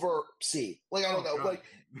over seed? Like, I don't know. God. Like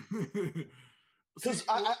 – because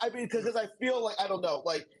because I feel like, I don't know,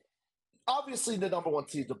 like, obviously the number one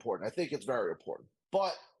seed is important. I think it's very important.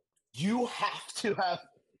 But you have to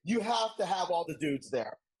have all the dudes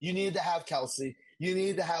there. You need to have Kelsey. You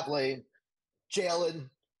need to have Lane, Jalen,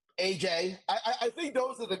 AJ. I think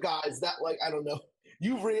those are the guys that, like, I don't know.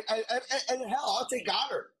 And hell, I'll take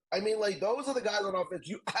Goddard. I mean, like, those are the guys on offense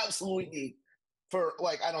you absolutely need for,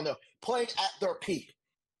 like, I don't know, playing at their peak.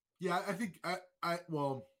 Yeah, I think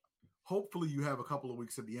well, hopefully you have a couple of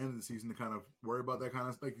weeks at the end of the season to kind of worry about that kind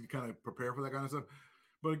of, like, you kind of prepare for that kind of stuff.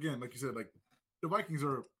 But again, like you said, like, the Vikings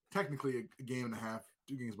are technically a game and a half,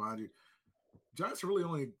 2 games behind you. Giants are really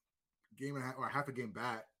only a game and a half or half a game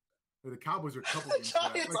back. Like, the Cowboys are a couple games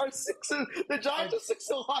back. The Giants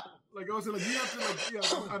are 6-1. Like I was saying, like, you have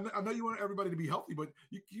to, like, I know you want everybody to be healthy, but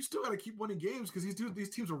you still got to keep winning games because these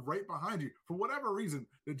teams are right behind you. For whatever reason,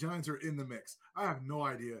 the Giants are in the mix. I have no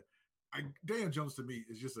idea. Daniel Jones to me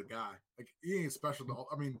is just a guy. Like, he ain't special.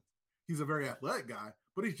 I mean, he's a very athletic guy,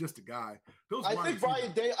 but he's just a guy. I think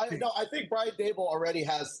Brian Daboll already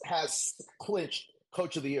has clinched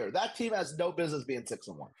Coach of the Year. That team has no business being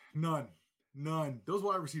 6-1. None. Those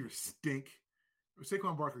wide receivers stink.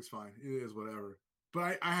 Saquon Barkley's fine. It is whatever.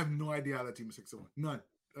 But I have no idea how that team is 6-1. None.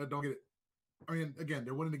 I don't get it. I mean, again,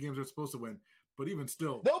 they're winning the games they're supposed to win. But even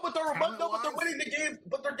still, but they're winning the game.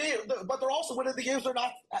 But they're also winning the games. They're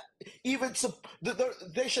not even.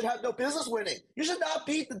 They should have no business winning. You should not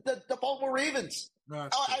beat the Baltimore Ravens,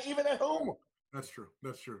 even at home. That's true.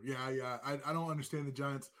 Yeah. I don't understand the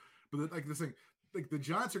Giants, but like this thing, like the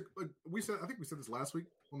Giants are like I think we said this last week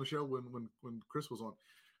on the show when Chris was on.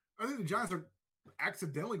 I think the Giants are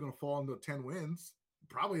accidentally going to fall into 10 wins,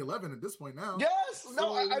 probably 11 at this point now. Yes,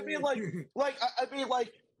 no, I mean like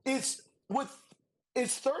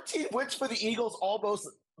it's 13 wins for the Eagles, almost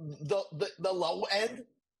the low end.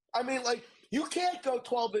 I mean, like you can't go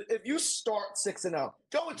 12 if you start 6-0.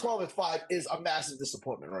 Going 12-5 is a massive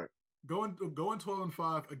disappointment, right? Going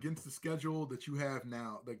 12-5 against the schedule that you have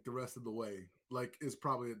now, like the rest of the way, like is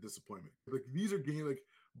probably a disappointment. Like these are games, like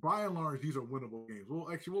by and large, these are winnable games. Well,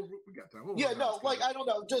 actually, we got that. Yeah, no, like I don't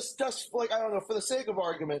know, just like I don't know. For the sake of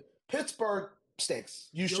argument, Pittsburgh stinks.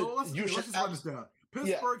 Let's just run this down.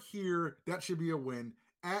 Pittsburgh here, that should be a win.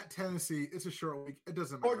 At Tennessee, it's a short week. It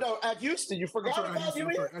doesn't matter. Or no, at Houston, you forgot about you.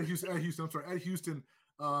 At Houston,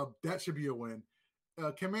 that should be a win.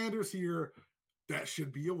 Commanders here, that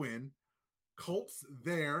should be a win. Colts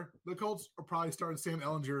there. The Colts are probably starting Sam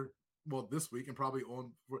Ehlinger, well, this week and probably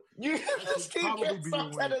on. This team can't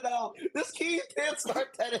start 10-0. This team can't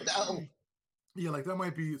start 10-0. Yeah, like that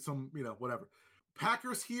might be some, whatever.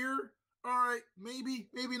 Packers here, all right, maybe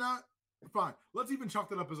not. Fine. Let's even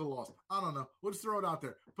chalk that up as a loss. I don't know. We'll just throw it out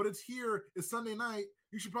there. But it's here. It's Sunday night.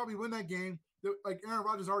 You should probably win that game. Like Aaron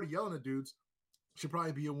Rodgers already yelling at dudes. Should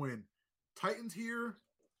probably be a win. Titans here.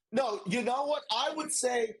 No, you know what? I would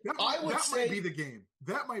say that might be the game.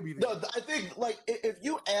 That might be the game. I think like if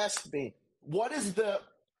you asked me what is the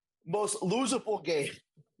most losable game,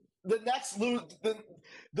 the next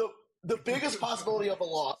the biggest possibility of a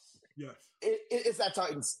loss. Yes. It's that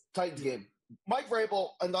Titans game. Mike Vrabel,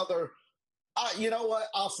 another. You know what?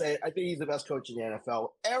 I'll say it. I think he's the best coach in the NFL.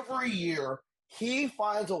 Every year, he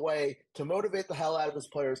finds a way to motivate the hell out of his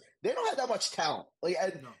players. They don't have that much talent. Like,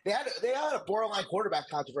 they had a borderline quarterback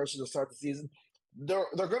controversy to start the season. They're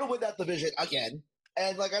going to win that division again.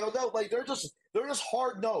 And like I don't know, like they're just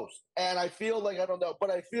hard nosed. And I feel like I don't know,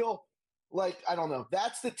 but I feel like I don't know.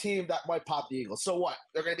 That's the team that might pop the Eagles. So what?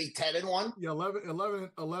 They're going to be 10-1. Yeah,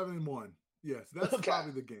 11-1. Yes, that's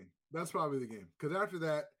probably the game. That's probably the game. Because after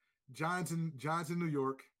that. Giants in New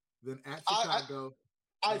York, then at Chicago.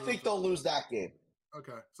 I think they'll lose that game.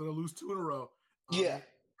 Okay, so they'll lose 2 in a row. Yeah.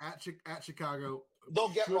 At Chicago, they'll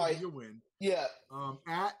get right. Be a win. Yeah.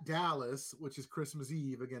 At Dallas, which is Christmas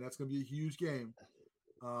Eve. Again, that's going to be a huge game.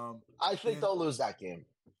 I think they'll lose that game.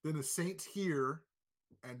 Then the Saints here,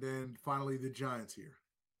 and then finally the Giants here.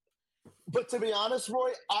 But to be honest,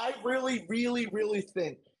 Roy, I really, really, really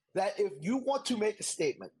think that if you want to make a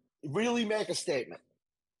statement, really make a statement,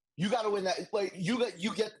 you got to win that. Like you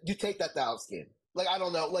take that Dallas game. Like I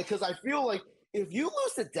don't know, like because I feel like if you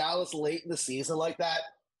lose to Dallas late in the season like that,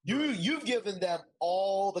 you've given them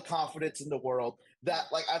all the confidence in the world that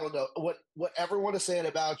like I don't know what everyone is saying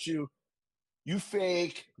about you. You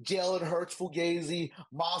fake Jalen Hurts, Fugazi,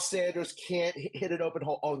 Miles Sanders can't hit an open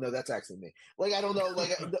hole. Oh no, that's actually me. Like I don't know,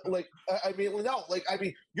 like I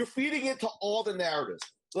mean you're feeding into all the narratives.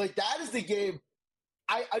 Like that is the game.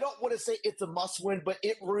 I don't want to say it's a must win, but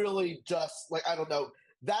it really just like I don't know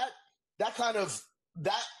that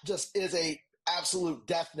just is a absolute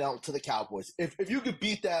death knell to the Cowboys. If you could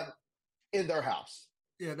beat them in their house.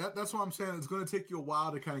 Yeah, that's what I'm saying. It's going to take you a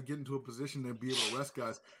while to kind of get into a position and be able to rest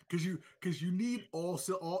guys because you need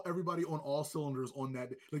everybody on all cylinders on that.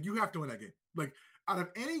 Like you have to win that game. Like out of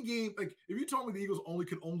any game, like if you told me the Eagles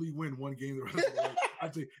could only win one game the rest of the way,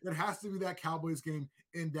 I'd say it has to be that Cowboys game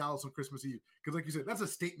in Dallas on Christmas Eve because, like you said, that's a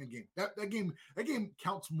statement game. That game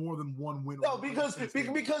counts more than one win. No, because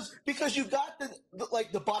you got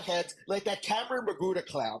the buttheads like that Cameron Magruder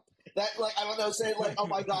clown. That like I don't know, saying like, oh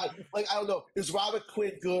my God, like I don't know, is Robert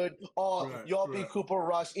Quinn good? Y'all beat Cooper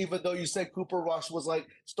Rush, even though you said Cooper Rush was like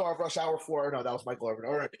star of Rush Hour 4. No, that was Michael Irvin.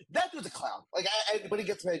 All right, that dude's a clown. Like, but he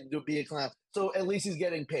gets paid to be a clown, so at least he's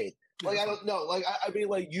getting paid. Like I don't know, like I mean,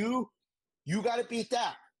 like you got to beat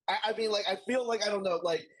that. I mean, like I feel like I don't know,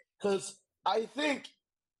 like because I think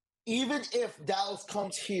even if Dallas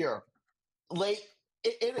comes here late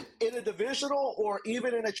in a divisional or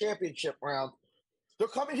even in a championship round. They're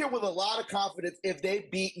coming here with a lot of confidence if they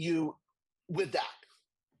beat you with that.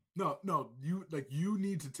 No, you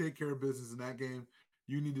need to take care of business in that game.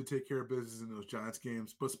 You need to take care of business in those Giants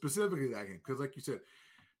games, but specifically that game because, like you said,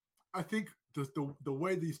 I think the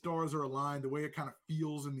way these stars are aligned, the way it kind of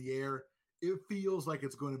feels in the air, it feels like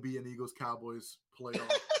it's going to be an Eagles-Cowboys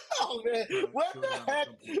playoff. Oh man, what the heck?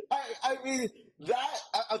 I mean,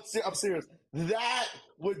 I'm serious. That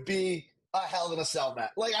would be a hell of a cell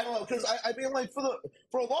match. Like I don't know because I mean like for the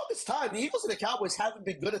longest time the Eagles and the Cowboys haven't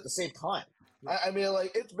been good at the same time. I mean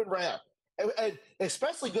like it's been rare and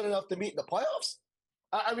especially good enough to meet in the playoffs.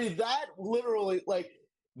 I mean that literally like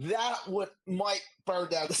that might burn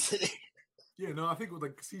down the city. Yeah, no, I think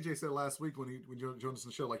like CJ said last week when he joined us on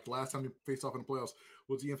the show, like the last time he faced off in the playoffs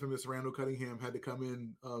was the infamous Randall Cunningham had to come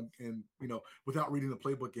in and without reading the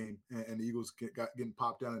playbook game, and the Eagles getting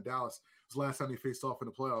popped down in Dallas. It was the last time he faced off in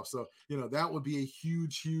the playoffs. So that would be a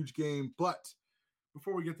huge game. But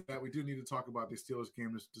before we get to that, we do need to talk about the Steelers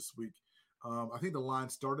game this week. I think the line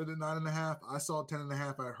started at 9.5. I saw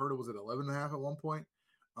 10.5. I heard it was at 11.5 at one point.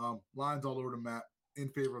 Lines all over the map in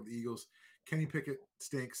favor of the Eagles. Kenny Pickett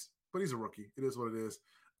stinks, but he's a rookie. It is what it is.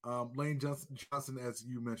 Lane Johnson, as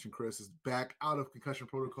you mentioned, Chris, is back out of concussion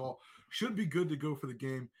protocol. Should be good to go for the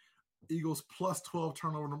game. Eagles plus 12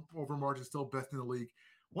 turnover margin, still best in the league.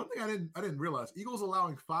 One thing I didn't realize, Eagles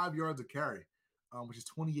allowing 5 yards of carry, which is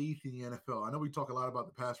 28th in the NFL. I know we talk a lot about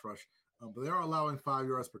the pass rush, but they are allowing 5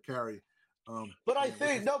 yards per carry. But I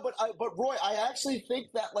think but Roy, I actually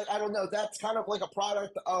think that I don't know. That's kind of like a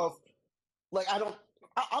product of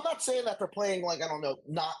I'm not saying that they're playing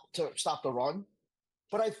not to stop the run,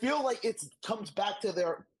 but I feel like it comes back to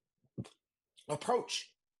their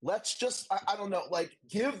approach. Let's just I don't know,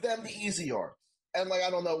 give them the easy yards, and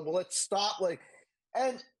let's stop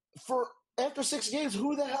and for after 6 games,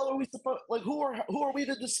 who the hell are we supposed who are we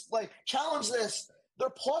to just challenge this? They're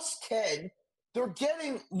plus 10. They're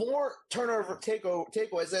getting more turnover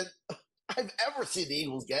takeaways than I've ever seen the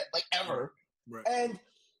Eagles get, ever. Right. And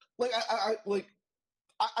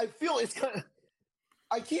I feel it's gonna.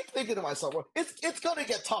 I keep thinking to myself, well, it's gonna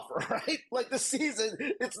get tougher, right? The season,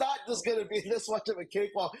 it's not just gonna be this much of a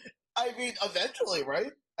cakewalk. I mean, eventually,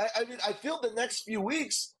 right? I mean, I feel the next few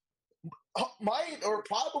weeks might or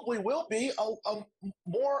probably will be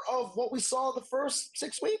more of what we saw the first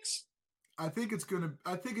 6 weeks. I think it's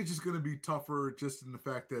just gonna be tougher, just in the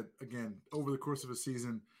fact that, again, over the course of a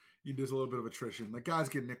season, there's a little bit of attrition. Guys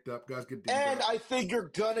get nicked up, guys get dinged and up. I think you're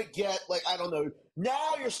gonna get I don't know.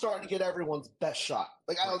 Now you're starting to get everyone's best shot.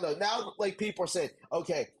 I don't know. Now people are saying,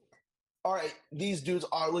 okay, all right, these dudes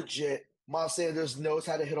are legit. Miles Sanders knows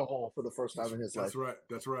how to hit a hole for the first time in his life.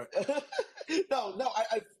 That's right.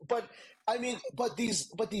 But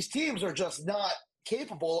these teams are just not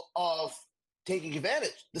capable of taking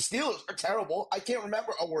advantage. The Steelers are terrible. I can't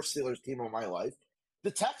remember a worse Steelers team in my life.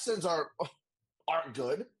 The Texans aren't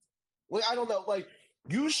good. I don't know.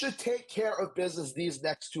 You should take care of business these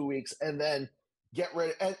next 2 weeks and then get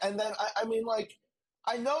ready. And then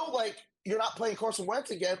I know you're not playing Carson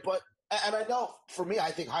Wentz again, and I know for me,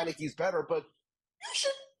 I think Heineke's better, but you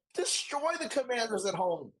should destroy the Commanders at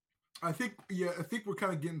home. I think we're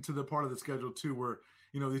kind of getting to the part of the schedule too, where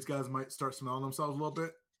these guys might start smelling themselves a little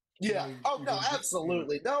bit. Yeah.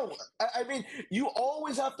 Absolutely. No. I mean, you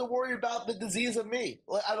always have to worry about the disease of me.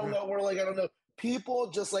 I don't know. I don't know. People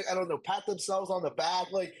just I don't know, pat themselves on the back.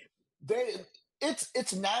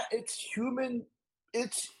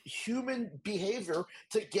 It's human behavior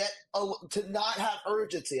to not have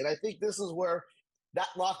urgency. And I think this is where that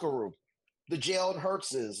locker room, the Jalen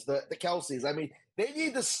Hurtses, the Kelseys, I mean, they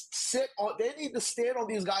need to stand on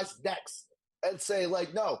these guys' necks and say,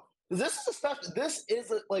 no, this is a stuff. This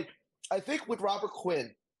isn't I think with Robert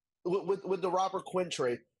Quinn, with the Robert Quinn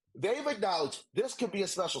trade, they've acknowledged this could be a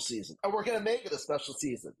special season, and we're going to make it a special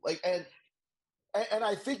season. And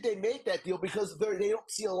I think they made that deal because they don't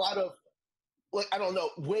see a lot of I don't know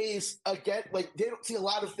ways again. They don't see a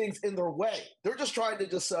lot of things in their way. They're just trying to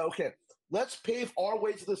just say, okay, let's pave our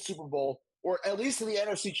way to the Super Bowl or at least to the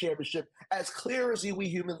NFC Championship as clear as we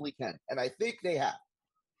humanly can. And I think they have.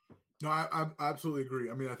 No, I absolutely agree.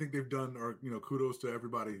 I mean, I think they've done, or kudos to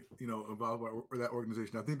everybody, involved with that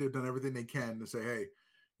organization. I think they've done everything they can to say, hey,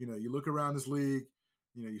 you look around this league,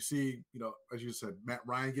 you see, as you said, Matt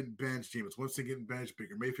Ryan getting benched, Jameis Winston getting benched,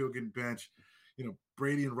 Baker Mayfield getting benched,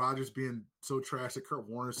 Brady and Rodgers being so trash that Kurt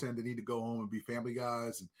Warner saying they need to go home and be family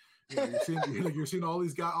guys, and you're seeing all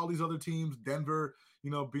these other teams, Denver,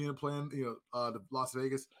 playing the Las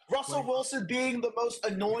Vegas. Russell Wilson being the most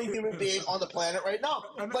annoying human being on the planet right now.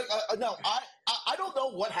 No, I don't know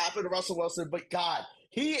what happened to Russell Wilson, but God,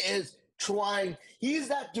 he is trying. He's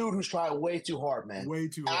that dude who's trying way too hard, man. Way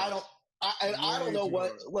too hard. I don't know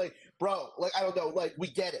what, bro, I don't know, we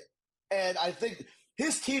get it. And I think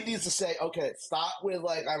his team needs to say, okay, stop with,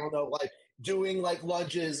 I don't know, doing,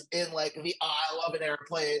 lunges in, the aisle of an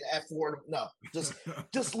airplane F4. No,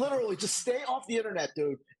 just literally, just stay off the internet,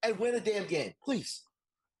 dude, and win a damn game, please.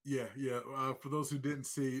 Yeah. For those who didn't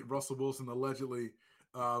see, Russell Wilson allegedly,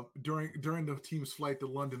 during the team's flight to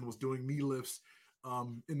London, was doing knee lifts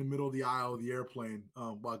in the middle of the aisle of the airplane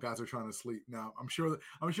while guys are trying to sleep. Now, I'm sure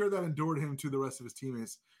that endured him to the rest of his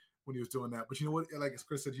teammates when he was doing that. But you know what? Like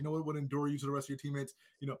Chris said, what would endure you to the rest of your teammates?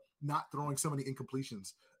 Not throwing so many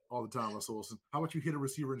incompletions all the time, Russell Wilson. How about you hit a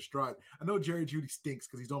receiver in stride? I know Jerry Jeudy stinks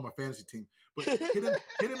because he's on my fantasy team, but hit him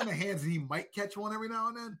in the hands and he might catch one every now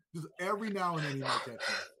and then. Just every now and then he might catch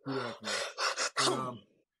one. And,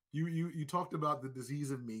 you talked about the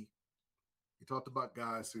disease of me. You talked about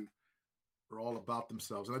guys who are all about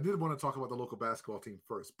themselves. And I did want to talk about the local basketball team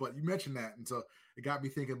first, but you mentioned that, and so it got me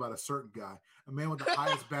thinking about a certain guy, a man with the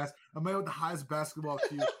highest basketball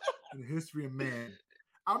IQ in the history of man.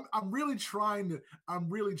 I'm really trying to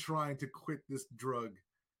quit this drug.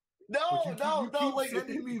 No, like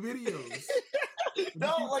sending me videos.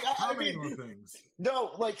 On things.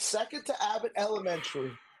 No, like second to Abbott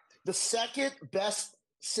Elementary, the second best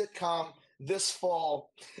sitcom this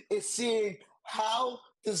fall is seeing how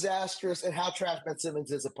disastrous and how trash Ben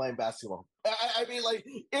Simmons is at playing basketball. I mean, like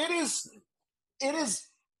it is,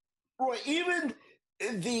 Roy. Even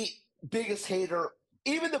the biggest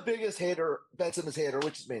hater, Ben Simmons hater,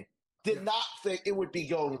 which is me, did not think it would be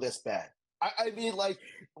going this bad. I mean, like,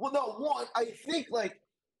 well, no, one, I think like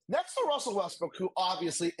next to Russell Westbrook, who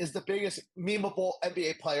obviously is the biggest memeable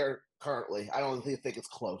NBA player currently. I don't think it's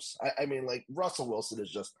close. I mean, like Russell Wilson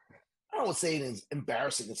is just. I don't want to say he's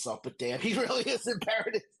embarrassing himself, but damn, he really is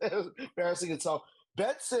embarrassing himself.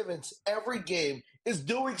 Ben Simmons, every game, is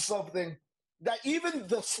doing something that even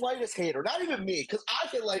the slightest hater, not even me, because I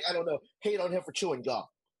can, like, I don't know, hate on him for chewing gum.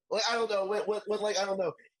 Like, I don't know, when like, I don't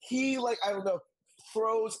know, he, like, I don't know,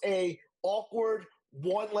 throws a awkward,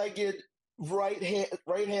 one-legged,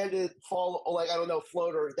 right-handed fall, like, I don't know,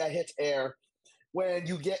 floater that hits air. When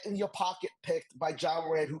you get in your pocket picked by John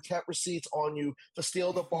Moran, who kept receipts on you to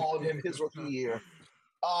steal the ball in his rookie year.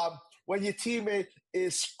 When your teammate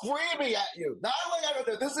is screaming at you. Not like, I don't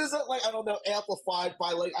know, this isn't like, I don't know, amplified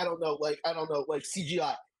by like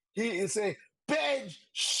CGI. He is saying, bench,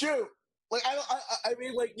 shoot. Like, I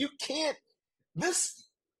mean, like, you can't, this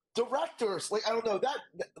directors, like, I don't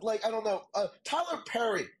know, Tyler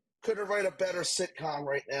Perry could have write a better sitcom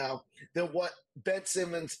right now than what Ben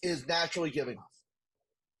Simmons is naturally giving us.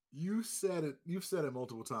 You said it. You've said it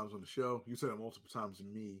multiple times on the show. You said it multiple times to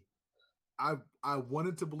me. I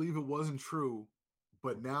wanted to believe it wasn't true,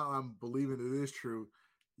 but now I'm believing it is true.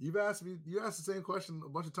 You asked the same question a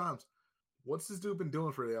bunch of times. What's this dude been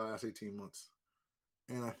doing for the last 18 months?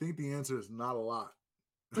 And I think the answer is not a lot.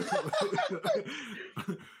 Because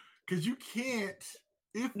you can't.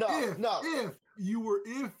 If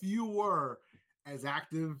you were as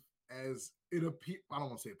active as it appeared, I don't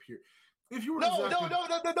want to say appear. If you were no,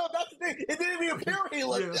 that's the thing. It didn't even appear he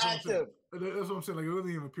looked active. That's what I'm saying. Like, it didn't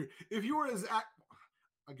even appear. If you were as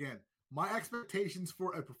again, my expectations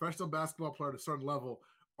for a professional basketball player at a certain level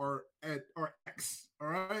are X. All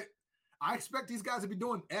right, I expect these guys to be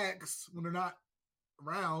doing X when they're not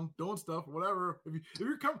around doing stuff or whatever. If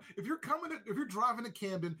you're driving to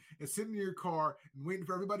Camden and sitting in your car and waiting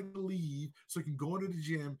for everybody to leave so you can go into the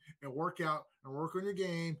gym and work out and work on your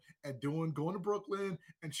game and going to Brooklyn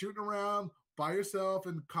and shooting around by yourself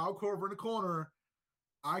and Kyle Korver in the corner,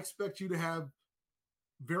 I expect you to have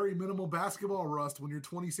very minimal basketball rust when you're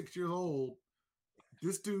 26 years old.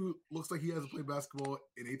 This dude looks like he hasn't played basketball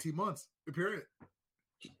in 18 months. Period.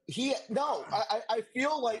 I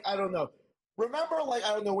feel like, I don't know. Remember, like, I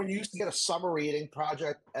don't know, when you used to get a summer reading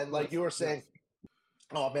project and, like, you were saying,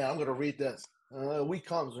 oh, man, I'm going to read this. A week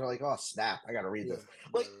comes, and you're like, oh, snap, I got to read this.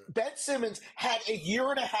 Like, Ben Simmons had a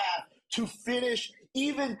year and a half to finish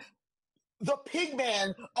even the pig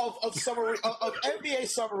man of NBA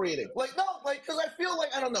summer reading. Like, no, like, because I feel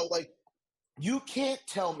like, I don't know, like, you can't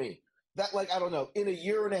tell me that, like, I don't know, in a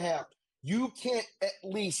year and a half, you can't at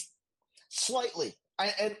least slightly,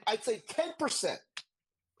 and I'd say 10%,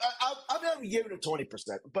 I'm not even giving it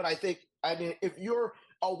 20%, but I mean, if you're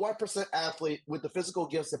a 1% athlete with the physical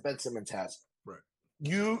gifts that Ben Simmons has, right,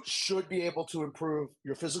 you should be able to improve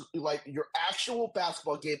your physical, like your actual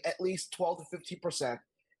basketball game, at least 12 to 15%,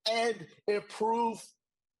 and improve.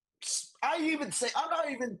 I'm not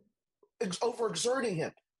even overexerting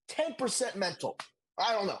him. 10% mental.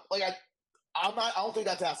 I don't know. Like I don't think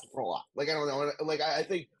that's asking for a lot. Like I don't know. Like I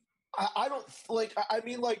think I don't like. I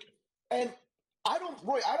mean, like, and.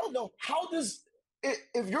 Roy, I don't know. How does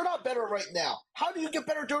if you're not better right now, how do you get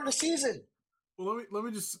better during the season? Well, let me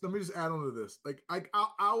just add on to this. Like I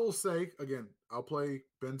will say again, I'll play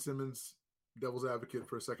Ben Simmons devil's advocate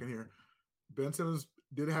for a second here. Ben Simmons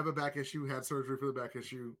did have a back issue, had surgery for the back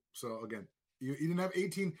issue. So again, he didn't have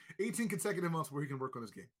 18 consecutive months where he can work on his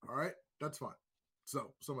game. All right, that's fine.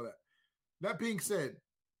 So some of that. That being said,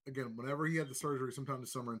 again, whenever he had the surgery, sometime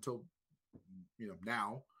this summer until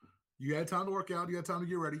now. You had time to work out. You had time to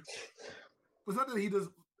get ready. It's not that he does.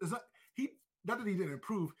 Not that he didn't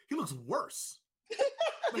improve. He looks worse.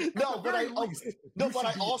 Like, No, at the but very I least, no, you but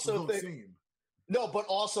I should be also the think same. no, but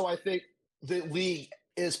also I think the league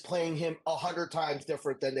is playing him 100 times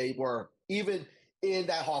different than they were even in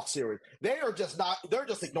that Hawk series. They are just not. They're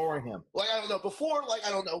just ignoring him. Like I don't know. Before, like I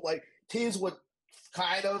don't know. Like teams would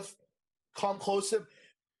kind of come close to him.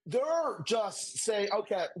 They're just saying,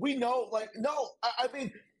 okay, we know. Like no, I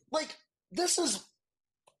mean, like this is.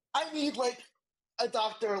 I need like a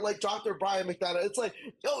doctor, like Dr. Brian McDonough. It's like,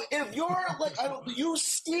 yo, if you're like, I don't, you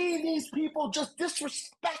see these people just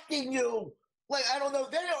disrespecting you. Like, I don't know,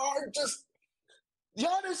 they are just.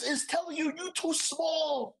 Giannis is telling you too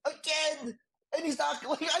small again, and he's not.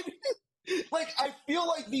 Like, I feel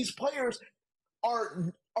like these players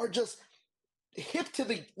are just hip to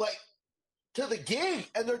the gig,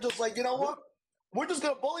 and they're just like, you know what? We're just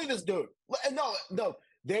gonna bully this dude. And no,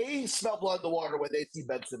 they smell blood in the water when they see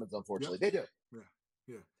Ben Simmons. Unfortunately, they do.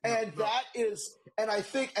 Yeah. And that is, and I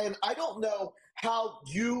think, and I don't know how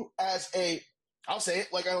you as a, I'll say it,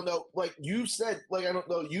 like, I don't know, like you said, like, I don't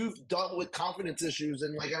know, you've dealt with confidence issues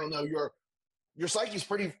and like, I don't know, your psyche's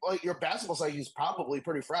pretty, like your basketball psyche is probably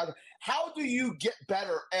pretty fragile. How do you get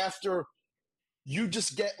better after you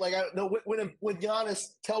just get, like, I don't know, when Giannis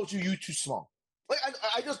tells you too small? Like,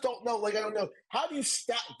 I just don't know, like, I don't know. How do you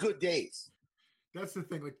stack good days? That's the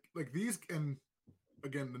thing. Like these, and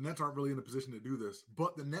again, the Nets aren't really in a position to do this,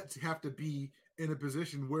 but the Nets have to be in a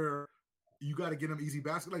position where you got to get them easy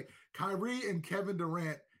basket. Like Kyrie and Kevin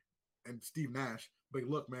Durant and Steve Nash. Like,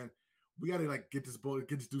 look, man, we got to like get this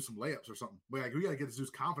do some layups or something. Like, we got to get this dude's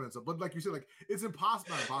confidence up. But like you said, like it's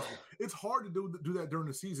impossible. Not impossible. It's hard to do that during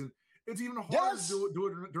the season. It's even harder to do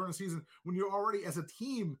it during the season when you're already as a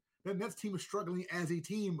team. That Nets team is struggling as a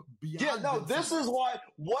team beyond. Yeah, no, this is why.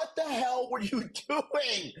 What the hell were you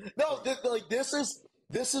doing? No,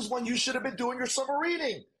 this is when you should have been doing your summer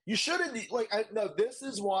reading. You shouldn't no. This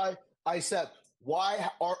is why I said, why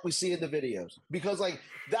aren't we seeing the videos? Because like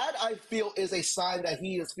that, I feel is a sign that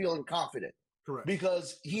he is feeling confident. Correct.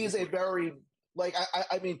 Because he is a very like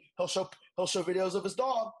I mean he'll show videos of his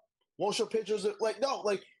dog. Won't show pictures of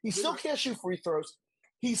he still can't shoot free throws.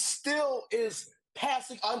 He still is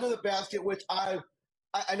passing under the basket, which I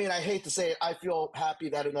mean, I hate to say it. I feel happy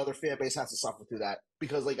that another fan base has to suffer through that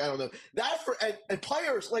because, like, I don't know that for and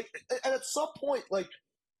players and at some point, like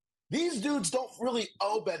these dudes don't really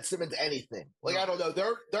owe Ben Simmons anything. Like, I don't know,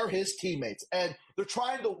 they're his teammates and they're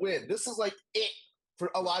trying to win. This is like it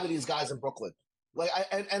for a lot of these guys in Brooklyn. Like,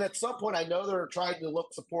 and at some point, I know they're trying to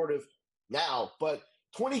look supportive now, but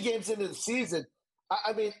 20 games into the season,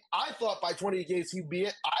 I mean, I thought by 20 games he'd be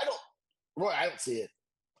it. I don't see it.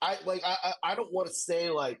 I don't want to say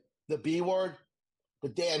like the B word,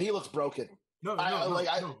 but damn, he looks broken. No,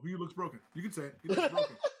 he looks broken. You can say it. He looks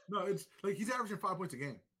broken. No, it's like he's averaging 5 points a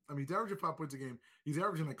game. I mean, he's averaging 5 points a game. He's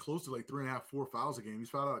averaging like close to like 3.5, 4 fouls a game. He's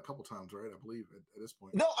fouled out a couple times, right? I believe at this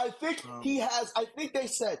point. No, I think he has. I think they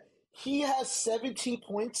said he has 17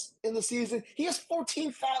 points in the season. He has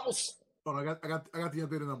 14 fouls. Oh, I got the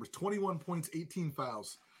updated numbers. 21 points, 18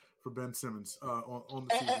 fouls for Ben Simmons on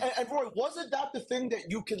the season. And Roy, wasn't that the thing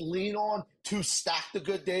that you can lean on to stack the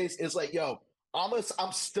good days? Is like, yo, I'm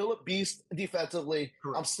still a beast defensively.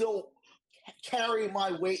 Correct. I'm still carrying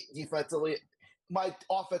my weight defensively. My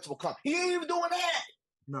offense will come. He ain't even doing that.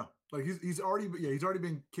 No, like he's already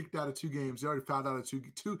been kicked out of 2 games. He already fouled out of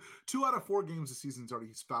two out of 4 games this season.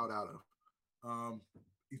 He's fouled out of.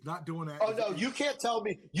 He's not doing that. Oh no, you can't tell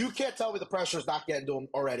me the pressure's not getting to him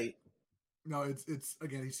already. No, it's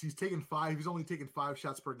again. He's taken 5. He's only taken 5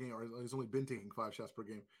 shots per game, or he's only been taking 5 shots per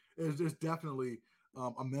game. There's definitely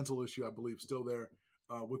a mental issue, I believe, still there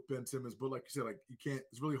with Ben Simmons. But like you said, like you can't.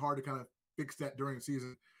 It's really hard to kind of fix that during the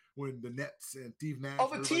season when the Nets and Steve Nash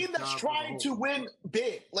of a team that's trying to win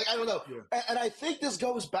big. Like I don't know, and I think this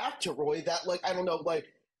goes back to Roy that like I don't know, like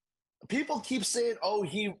people keep saying, oh,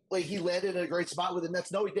 he landed in a great spot with the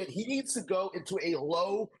Nets. No, he did. He needs to go into a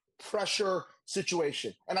low pressure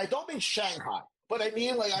situation. And I don't mean Shanghai, but I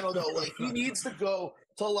mean, like, I don't know, like, he needs to go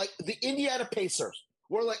to, like, the Indiana Pacers,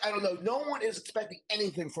 where, like, I don't know, no one is expecting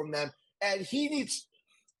anything from them. And he needs,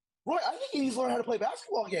 Roy, I think he needs to learn how to play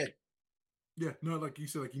basketball again. Yeah, no, like you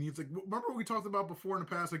said, like, he needs, like, remember what we talked about before in the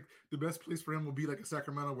past, like, the best place for him will be, like, a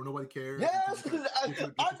Sacramento where nobody cares. Yes,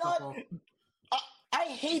 I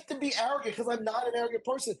hate to be arrogant because I'm not an arrogant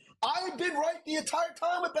person. I've been right the entire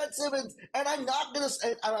time with Ben Simmons, and I'm not gonna.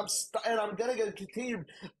 And I'm gonna continue.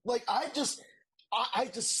 Like I just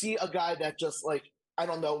see a guy that just like I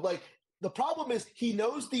don't know. Like the problem is he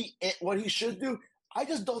knows what he should do. I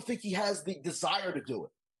just don't think he has the desire to do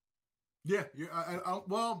it. Yeah.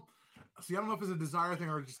 Well, see, I don't know if it's a desire thing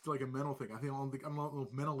or just like a mental thing. I don't know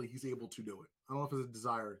if mentally he's able to do it. I don't know if it's a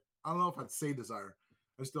desire. I don't know if I'd say desire.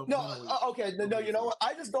 I just don't. No, okay, no, you know what?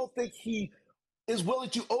 I just don't think he is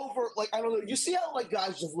willing to I don't know. You see how like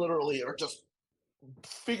guys just literally are just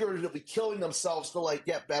figuratively killing themselves to like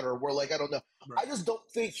get better. Where like I don't know. Right. I just don't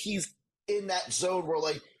think he's in that zone where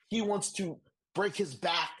like he wants to break his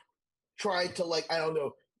back trying to like I don't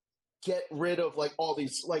know get rid of like all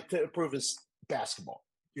these like to improve his basketball.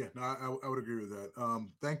 Yeah, no, I would agree with that.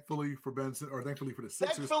 Thankfully for Benson, or thankfully for the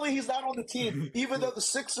Sixers. Thankfully he's not on the team, even though the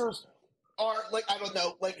Sixers are like I don't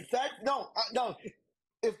know, like that. No.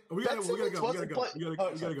 If we gotta go.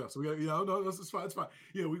 So no, it's fine. It's fine.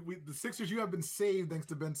 Yeah, we the Sixers. You have been saved thanks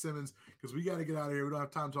to Ben Simmons because we got to get out of here. We don't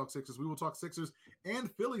have time to talk Sixers. We will talk Sixers and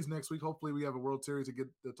Phillies next week. Hopefully, we have a World Series to get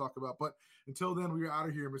to talk about. But until then, we are out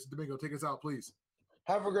of here. Mr. Domingo, take us out, please.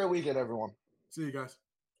 Have a great weekend, everyone. See you guys.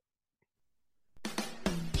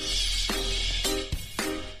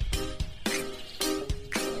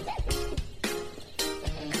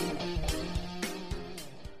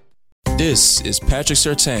 This is Patrick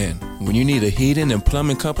Surtain. When you need a heating and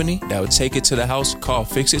plumbing company that will take it to the house, call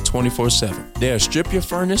Fix It 24/7. They'll strip your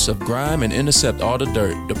furnace of grime and intercept all the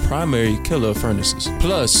dirt, the primary killer of furnaces.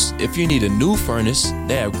 Plus, if you need a new furnace,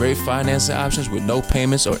 they have great financing options with no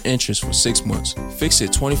payments or interest for 6 months. Fix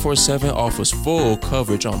It 24/7 offers full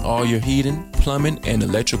coverage on all your heating, plumbing, and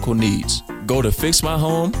electrical needs. Go to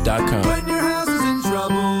fixmyhome.com.